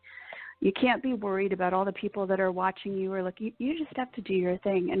doing. You can't be worried about all the people that are watching you or looking. You just have to do your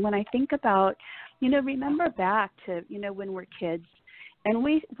thing. And when I think about, you know, remember back to, you know, when we're kids, and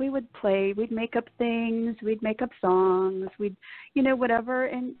we would play, we'd make up things, we'd make up songs, we'd, you know, whatever.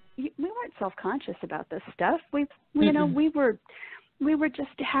 And we weren't self-conscious about this stuff. You know, we were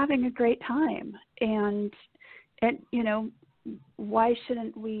just having a great time. And, you know, why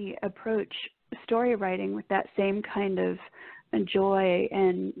shouldn't we approach story writing with that same kind of joy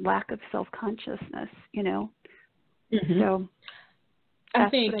and lack of self-consciousness, you know? So I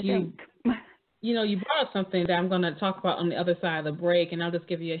think you know, you brought up something that I'm going to talk about on the other side of the break, and I'll just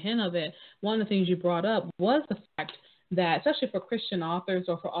give you a hint of it. One of the things you brought up was the fact that, especially for Christian authors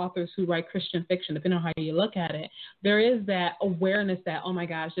or for authors who write Christian fiction, depending on how you look at it, there is that awareness that, oh my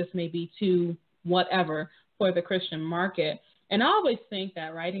gosh, this may be too whatever for the Christian market. And I always think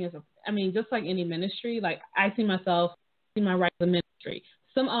that writing is just like any ministry, like I see my writing as a ministry.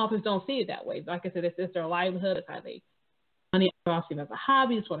 Some authors don't see it that way. Like I said, it's their livelihood, it's how they money. I see it as a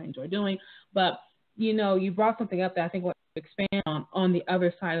hobby. It's what I enjoy doing. But, you know, you brought something up that I think we'll expand on the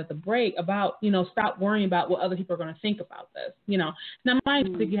other side of the break about, you know, stop worrying about what other people are going to think about this. You know, now,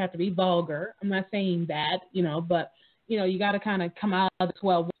 mind you, you have to be vulgar. I'm not saying that, you know, but, you know, you got to kind of come out of this,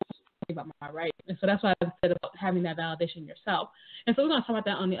 well, about my writing. And so that's why I said about having that validation yourself. And so we're going to talk about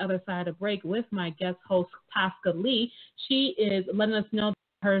that on the other side of the break with my guest host, Tosca Lee. She is letting us know that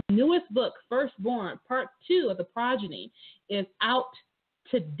her newest book, Firstborn, Part 2 of the Progeny, is out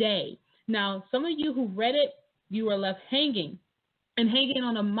today. Now, some of you who read it, you were left hanging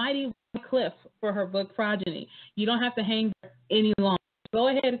on a mighty cliff for her book, Progeny. You don't have to hang there any longer. Go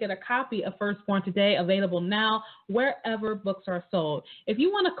ahead and get a copy of Firstborn today, available now wherever books are sold. If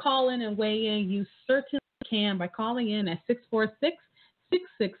you want to call in and weigh in, you certainly can by calling in at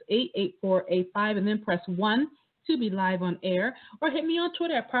 646-668-8485 and then press 1 to be live on air, or hit me on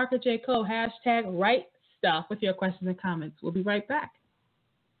Twitter at ParkerJCo, #WriteStuff with your questions and comments. We'll be right back.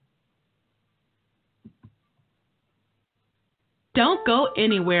 Don't go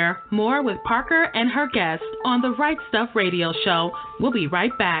anywhere. More with Parker and her guests on the Right Stuff Radio Show. We'll be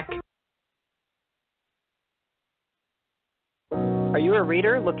right back. Are you a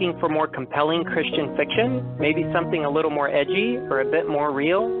reader looking for more compelling Christian fiction? Maybe something a little more edgy or a bit more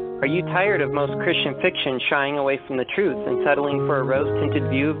real? Are you tired of most Christian fiction shying away from the truth and settling for a rose-tinted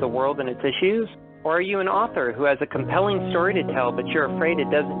view of the world and its issues? Or are you an author who has a compelling story to tell, but you're afraid it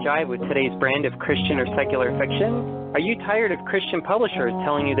doesn't jive with today's brand of Christian or secular fiction? Are you tired of Christian publishers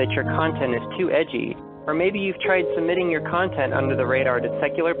telling you that your content is too edgy? Or maybe you've tried submitting your content under the radar to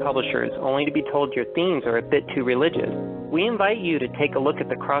secular publishers only to be told your themes are a bit too religious? We invite you to take a look at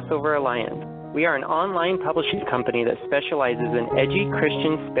the Crossover Alliance. We are an online publishing company that specializes in edgy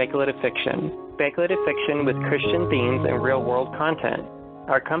Christian speculative fiction with Christian themes and real-world content.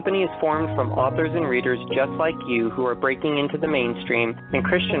 Our company is formed from authors and readers just like you who are breaking into the mainstream and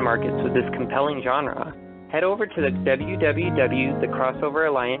Christian markets with this compelling genre. Head over to the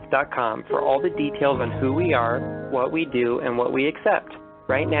www.thecrossoveralliance.com for all the details on who we are, what we do, and what we accept.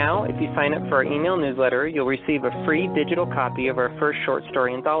 Right now, if you sign up for our email newsletter, you'll receive a free digital copy of our first short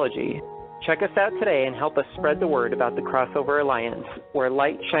story anthology. Check us out today and help us spread the word about the Crossover Alliance, where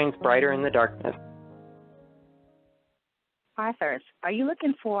light shines brighter in the darkness. Authors, are you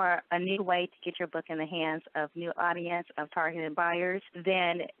looking for a new way to get your book in the hands of new audience of targeted buyers?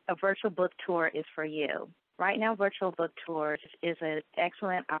 Then a virtual book tour is for you. Right now, virtual book tours is an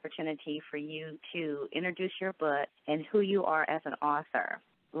excellent opportunity for you to introduce your book and who you are as an author.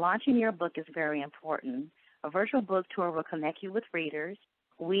 Launching your book is very important. A virtual book tour will connect you with readers.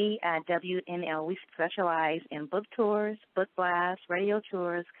 We at WNL, we specialize in book tours, book blasts, radio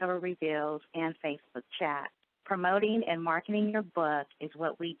tours, cover reveals, and Facebook chat. Promoting and marketing your book is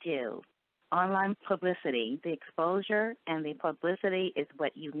what we do. Online publicity, the exposure and the publicity is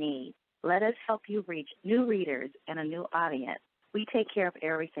what you need. Let us help you reach new readers and a new audience. We take care of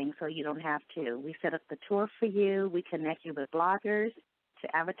everything so you don't have to. We set up the tour for you. We connect you with bloggers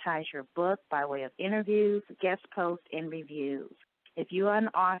to advertise your book by way of interviews, guest posts, and reviews. If you are an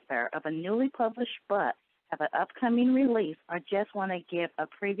author of a newly published book, have an upcoming release, or just want to give a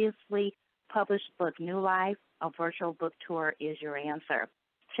previously published book new life, a virtual book tour is your answer.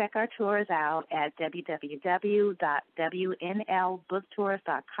 Check our tours out at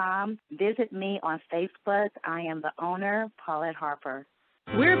www.wnlbooktours.com. Visit me on Facebook. I am the owner, Paulette Harper.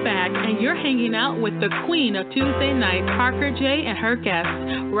 We're back, and you're hanging out with the queen of Tuesday nights, Parker J. and her guests,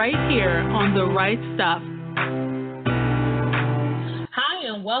 right here on The Right Stuff. Hi,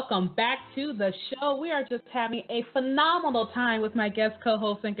 and welcome back to the show. We are just having a phenomenal time with my guest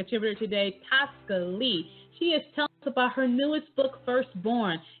co-host and contributor today, Tosca Lee. She is telling us about her newest book,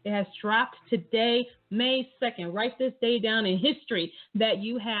 Firstborn. It has dropped today, May 2nd. Write this day down in history that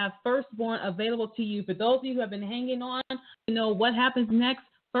you have Firstborn available to you. For those of you who have been hanging on, you know what happens next.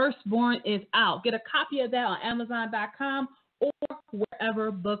 Firstborn is out. Get a copy of that on Amazon.com or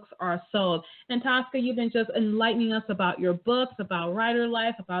wherever books are sold. And Tosca, you've been just enlightening us about your books, about writer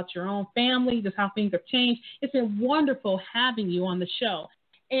life, about your own family, just how things have changed. It's been wonderful having you on the show.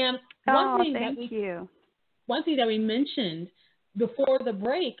 And one thing that we mentioned before the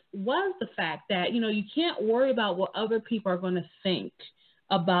break was the fact that, you can't worry about what other people are going to think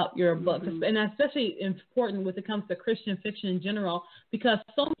about your books. Mm-hmm. And that's especially important when it comes to Christian fiction in general, because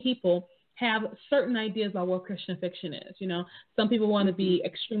some people have certain ideas about what Christian fiction is. Some people want to be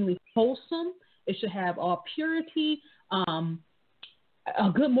extremely wholesome. It should have all purity,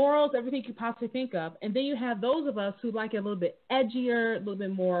 good morals, everything you could possibly think of. And then you have those of us who like it a little bit edgier, a little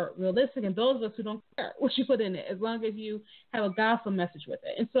bit more realistic, and those of us who don't care what you put in it, as long as you have a gospel message with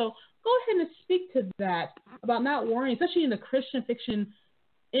it. And so go ahead and speak to that about not worrying, especially in the Christian fiction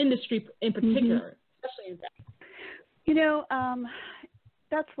industry in particular, especially in that.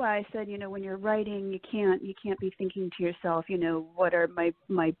 That's why I said, when you're writing, you can't be thinking to yourself, what are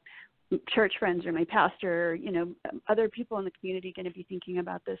my church friends or my pastor, other people in the community going to be thinking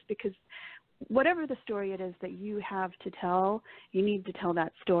about this? Because whatever the story it is that you have to tell, you need to tell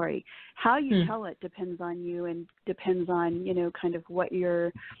that story. How you tell it depends on you and depends on, kind of what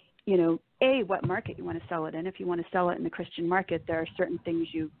you're, what market you want to sell it in. If you want to sell it in the Christian market, there are certain things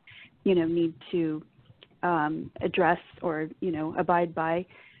you need to address or, abide by.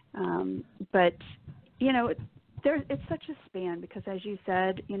 But, it's such a span because, as you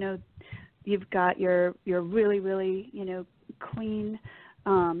said, you've got your really, really, clean,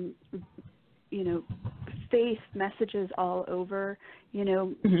 faith messages all over,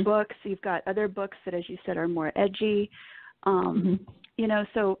 books. You've got other books that, as you said, are more edgy.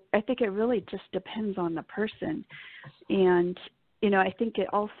 So I think it really just depends on the person. And, I think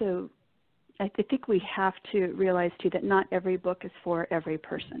I think we have to realize, too, that not every book is for every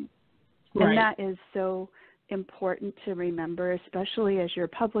person. Right. And that is so important to remember, especially as you're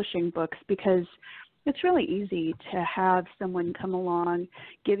publishing books, because it's really easy to have someone come along,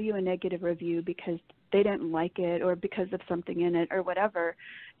 give you a negative review because they didn't like it or because of something in it or whatever,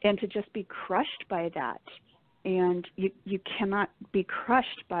 and to just be crushed by that. And you cannot be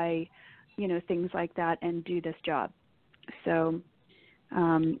crushed by, things like that and do this job. So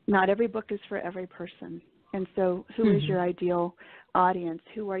not every book is for every person. And so who is your ideal audience?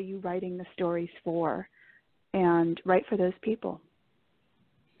 Who are you writing the stories for? And write for those people.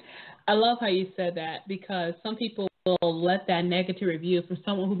 I love how you said that, because some people will let that negative review from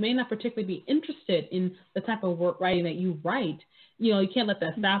someone who may not particularly be interested in the type of work writing that you write. You can't let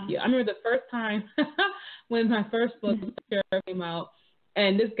that stop you. I remember the first time when my first book came out,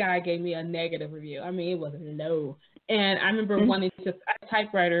 and this guy gave me a negative review. I mean, it was low. And I remember wanting to, I had a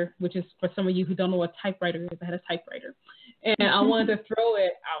typewriter, which is for some of you who don't know what a typewriter is, I had a typewriter. And I wanted to throw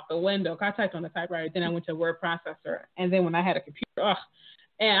it out the window. I typed on the typewriter, then I went to a word processor. And then when I had a computer,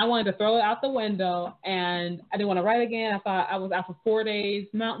 and I wanted to throw it out the window, and I didn't want to write again. I thought I was out for 4 days,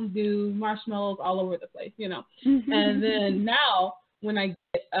 Mountain Dew, marshmallows all over the place, And then now when I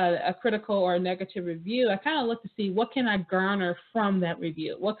get a critical or a negative review, I kind of look to see what can I garner from that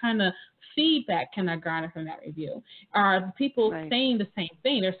review. What kind of feedback can I garner from that review? Are people saying the same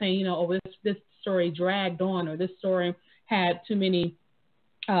thing? They're saying, this story dragged on, or this story had too many,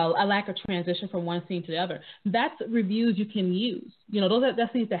 a lack of transition from one scene to the other. That's reviews you can use.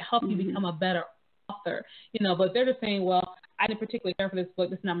 That's things that help you become a better author. But they're just saying, well, I didn't particularly care for this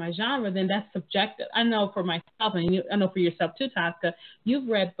book, it's not my genre, then that's subjective. I know for myself, and I know for yourself too, Tosca, you've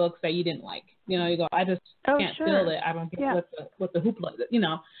read books that you didn't like. You go, I just can't feel it. I don't get what the hoopla,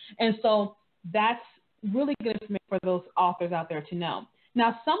 And so that's really good information for those authors out there to know.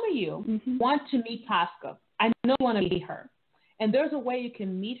 Now, some of you want to meet Tosca. I know you want to meet her. And there's a way you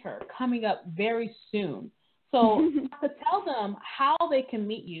can meet her coming up very soon. So to tell them how they can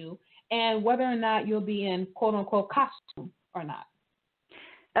meet you and whether or not you'll be in quote-unquote costume or not.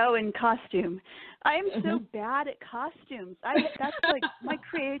 Oh, in costume. I am so bad at costumes. That's like my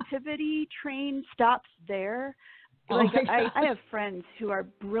creativity train stops there. Like I have friends who are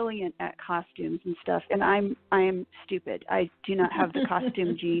brilliant at costumes and stuff, and I am stupid. I do not have the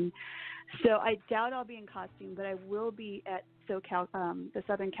costume gene. So I doubt I'll be in costume, but I will be at SoCal, the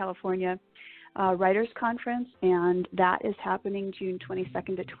Southern California Writers Conference, and that is happening June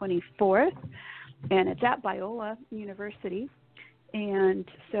 22nd to 24th, and it's at Biola University, and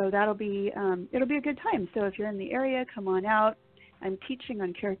so it'll be a good time. So if you're in the area, come on out. I'm teaching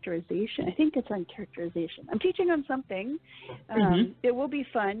on characterization. I think it's on characterization. I'm teaching on something. It will be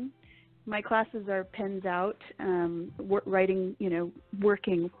fun. My classes are pens out, writing,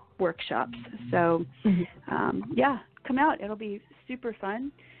 working workshops. So, come out. It'll be super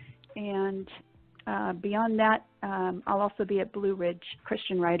fun. And beyond that, I'll also be at Blue Ridge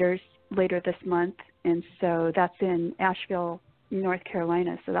Christian Writers later this month. And so that's in Asheville, North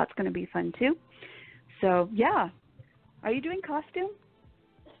Carolina. So that's going to be fun too. So, yeah. Are you doing costume?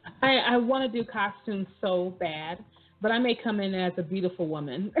 I want to do costumes so bad, but I may come in as a beautiful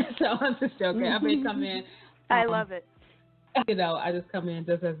woman. So I'm just joking. I may come in. I love it. I just come in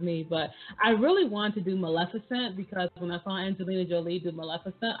just as me. But I really want to do Maleficent because when I saw Angelina Jolie do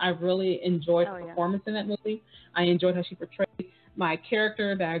Maleficent, I really enjoyed her performance in that movie. I enjoyed how she portrayed my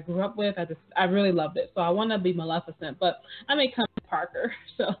character that I grew up with. I really loved it. So I want to be Maleficent, but I may come as Parker,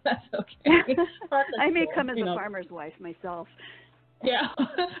 so that's okay. I may come as a farmer's wife myself. Yeah.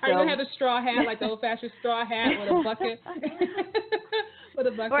 Are you going to have the straw hat, like the old-fashioned straw hat with a bucket?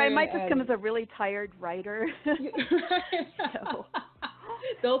 Or I might just come as a really tired writer. So.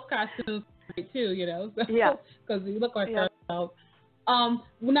 Those costumes are great too, So, yeah. Because you look like yourself.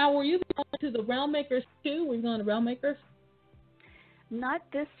 Now, were you going to the Realmmakers too? Were you going to Realmmakers? Not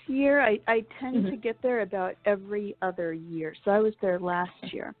this year. I tend to get there about every other year. So I was there last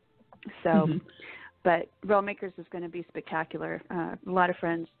year. So, but Realmmakers is going to be spectacular. A lot of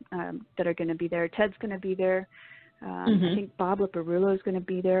friends that are going to be there. Ted's going to be there. I think Bob Leporullo is going to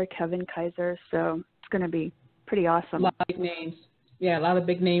be there. Kevin Kaiser. So it's going to be pretty awesome. A lot of big names. Yeah, a lot of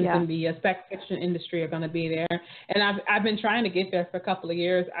big names in the spec fiction industry are going to be there. And I've been trying to get there for a couple of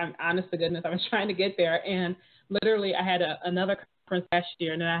years. I'm honest to goodness, I was trying to get there. And literally I had another conference last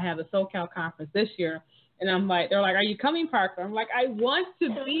year, and then I have a SoCal conference this year. And I'm like, they're like, are you coming, Parker? I'm like, I want to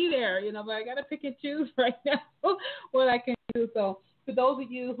be there, but I got to pick and choose right now what I can do. So for those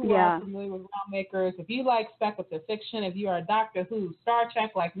of you who are familiar with Realmmakers, if you like speculative fiction, if you are a Doctor Who, Star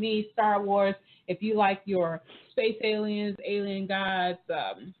Trek like me, Star Wars, if you like your space aliens, alien gods,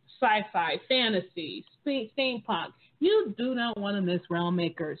 sci-fi, fantasy, steampunk, you do not want to miss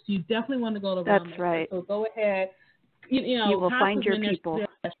Realmmakers. You definitely want to go to Realmmakers. That's right. So go ahead. You will find your people.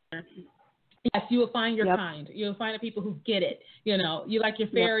 Yes, you will find your kind. You'll find the people who get it. You like your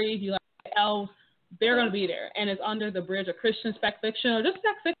fairies, you like elves, they're going to be there. And it's under the bridge of Christian spec fiction, or just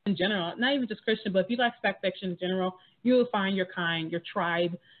spec fiction in general. Not even just Christian, but if you like spec fiction in general, you'll find your kind, your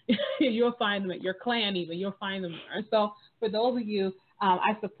tribe. You'll find them at your clan even. You'll find them there. And so for those of you,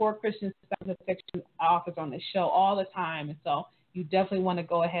 I support Christian spec fiction authors on this show all the time. And so you definitely want to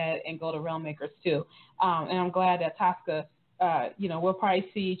go ahead and go to Realmmakers too. And I'm glad that Tosca, we'll probably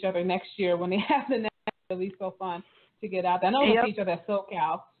see each other next year when they have the next. It'll be so fun to get out there. I know we'll see each other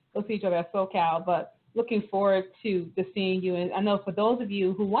at SoCal. But looking forward to seeing you. And I know for those of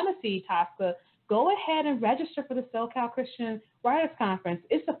you who want to see Tosca, go ahead and register for the SoCal Christian Writers Conference.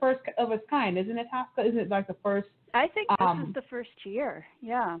 It's the first of its kind, isn't it, Tosca? Isn't it like the first? I think this is the first year.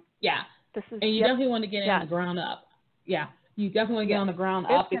 Yeah. Yeah. And you definitely want to get in the ground up. Yeah. You definitely want to get on the ground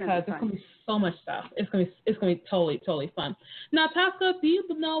up because there's going to be so much stuff. It's going to be totally, totally fun. Now, Tosca, do you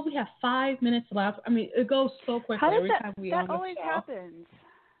know we have 5 minutes left? I mean, it goes so quickly every time we on the show. That always happens.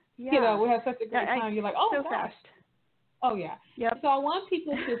 Yeah. We have such a great time. You're like, oh, so gosh. fast. Oh, yeah. Yep. So I want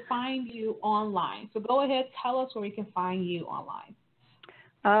people to find you online. So go ahead, tell us where we can find you online.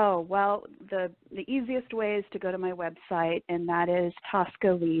 Oh, well, the easiest way is to go to my website, and that is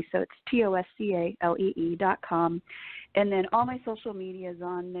Tosca Lee. So it's TOSCALEE.com. And then all my social media is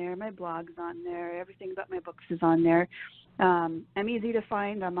on there. My blog's on there. Everything about my books is on there. I'm easy to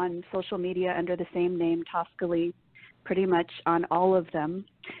find. I'm on social media under the same name, Tosca Lee, pretty much on all of them.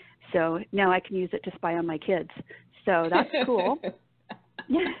 So now I can use it to spy on my kids. So that's cool.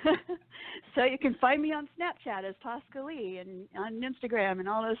 So you can find me on Snapchat as Tosca Lee and on Instagram and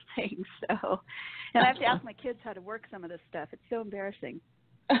all those things. So, and I have to ask my kids how to work some of this stuff. It's so embarrassing.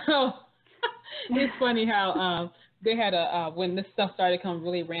 Oh, it's funny how they had when this stuff started to come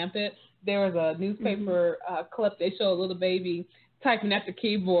really rampant, there was a newspaper clip. They show a little baby typing at the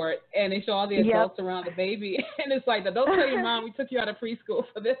keyboard, and they show all the adults around the baby, and it's like, don't tell your mom we took you out of preschool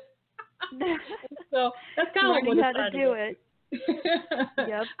for this. So that's kind of like what how to do it.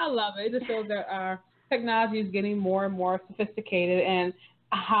 Yep. I love it. It just shows that our technology is getting more and more sophisticated, and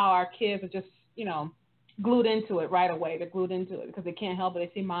how our kids are just, glued into it right away. They're glued into it because they can't help it.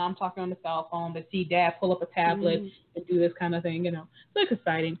 They see mom talking on the cell phone. They see dad pull up a tablet and do this kind of thing, So it's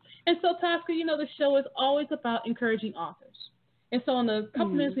exciting. And so, Tosca, the show is always about encouraging authors. And so in the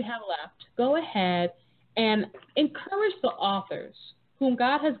couple minutes we have left, go ahead and encourage the authors whom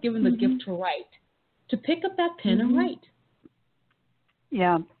God has given the gift to write to pick up that pen and write.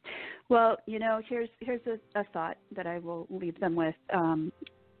 Yeah. Well, here's a thought that I will leave them with.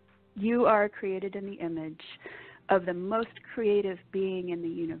 You are created in the image of the most creative being in the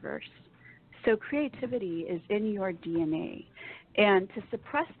universe. So creativity is in your DNA. And to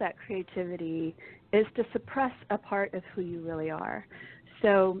suppress that creativity is to suppress a part of who you really are.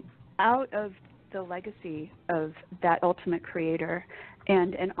 So out of the legacy of that ultimate creator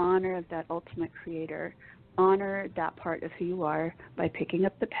and in honor of that ultimate creator, honor that part of who you are by picking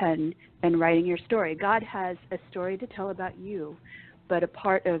up the pen and writing your story. God has a story to tell about you, but a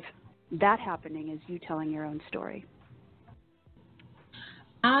part of that happening is you telling your own story.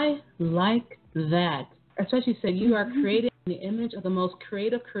 I like that. Especially said you are created in the image of the most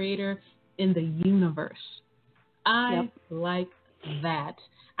creative creator in the universe. I like that.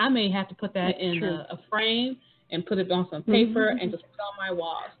 I may have to put that in a frame and put it on some paper and just put it on my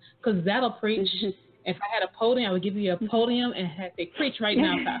walls, because that'll preach. If I had a podium, I would give you a podium and have to preach right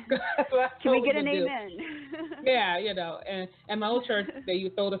now, Tosca. Can we get an amen? Yeah, and my old church, you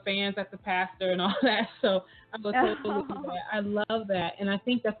throw the fans at the pastor and all that. So I'm going to totally do that. I love that, and I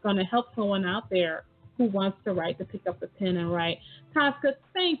think that's going to help someone out there who wants to write to pick up the pen and write. Tosca,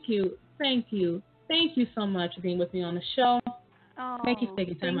 thank you so much for being with me on the show. Oh, thank you for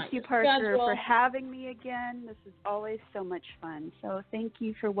taking time out. Thank you, Parker, for having me again. This is always so much fun. So thank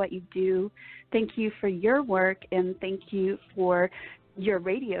you for what you do. Thank you for your work, and thank you for your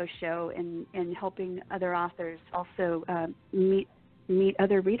radio show and helping other authors also meet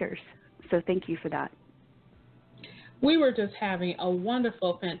other readers. So thank you for that. We were just having a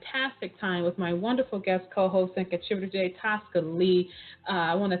wonderful, fantastic time with my wonderful guest co-host and contributor today, Tosca Lee.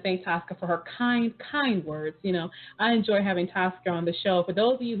 I want to thank Tosca for her kind words. I enjoy having Tosca on the show. For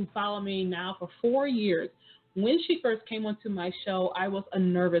those of you who follow me now for 4 years, when she first came onto my show, I was a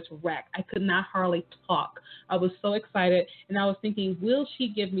nervous wreck. I could not hardly talk. I was so excited, and I was thinking, will she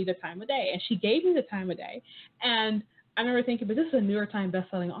give me the time of day? And she gave me the time of day. And I remember thinking, but this is a New York Times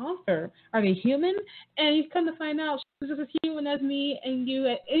bestselling author. Are they human? And you've come to find out she's just as human as me and you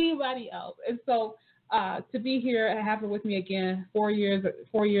and anybody else. And so to be here and have her with me again 4 years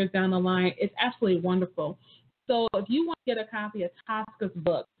down the line, it's absolutely wonderful. So if you want to get a copy of Tosca's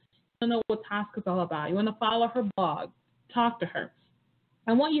book, you know what Tosca's all about, you want to follow her blog, talk to her,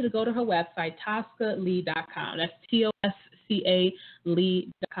 I want you to go to her website, ToscaLee.com. That's TOSCA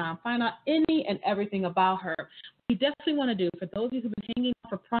Lee.com. Find out any and everything about her. You definitely want to do, for those of you who've been hanging out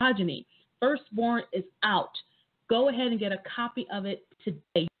for Progeny, Firstborn is out. Go ahead and get a copy of it today.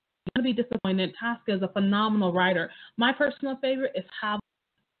 You're going to be disappointed. Tosca is a phenomenal writer. My personal favorite is How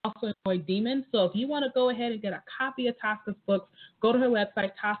Also Enjoy Demons. So if you want to go ahead and get a copy of Tosca's books, go to her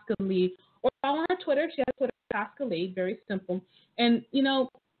website, Tosca Lee, or follow her Twitter. She has Twitter, Tosca Lee, very simple. And,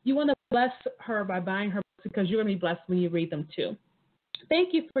 you want to bless her by buying her books, because you're going to be blessed when you read them too.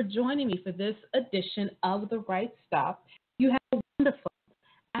 Thank you for joining me for this edition of The Right Stuff. You have a wonderful,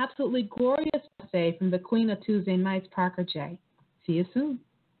 absolutely glorious day from the Queen of Tuesday Nights, Parker J. See you soon.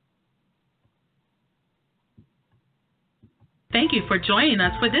 Thank you for joining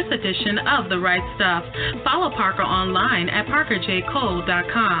us for this edition of The Right Stuff. Follow Parker online at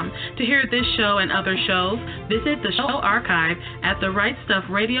parkerjcole.com. To hear this show and other shows, visit the show archive at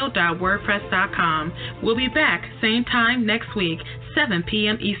therightstuffradio.wordpress.com. We'll be back same time next week, 7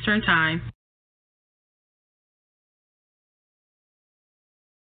 p.m. Eastern Time.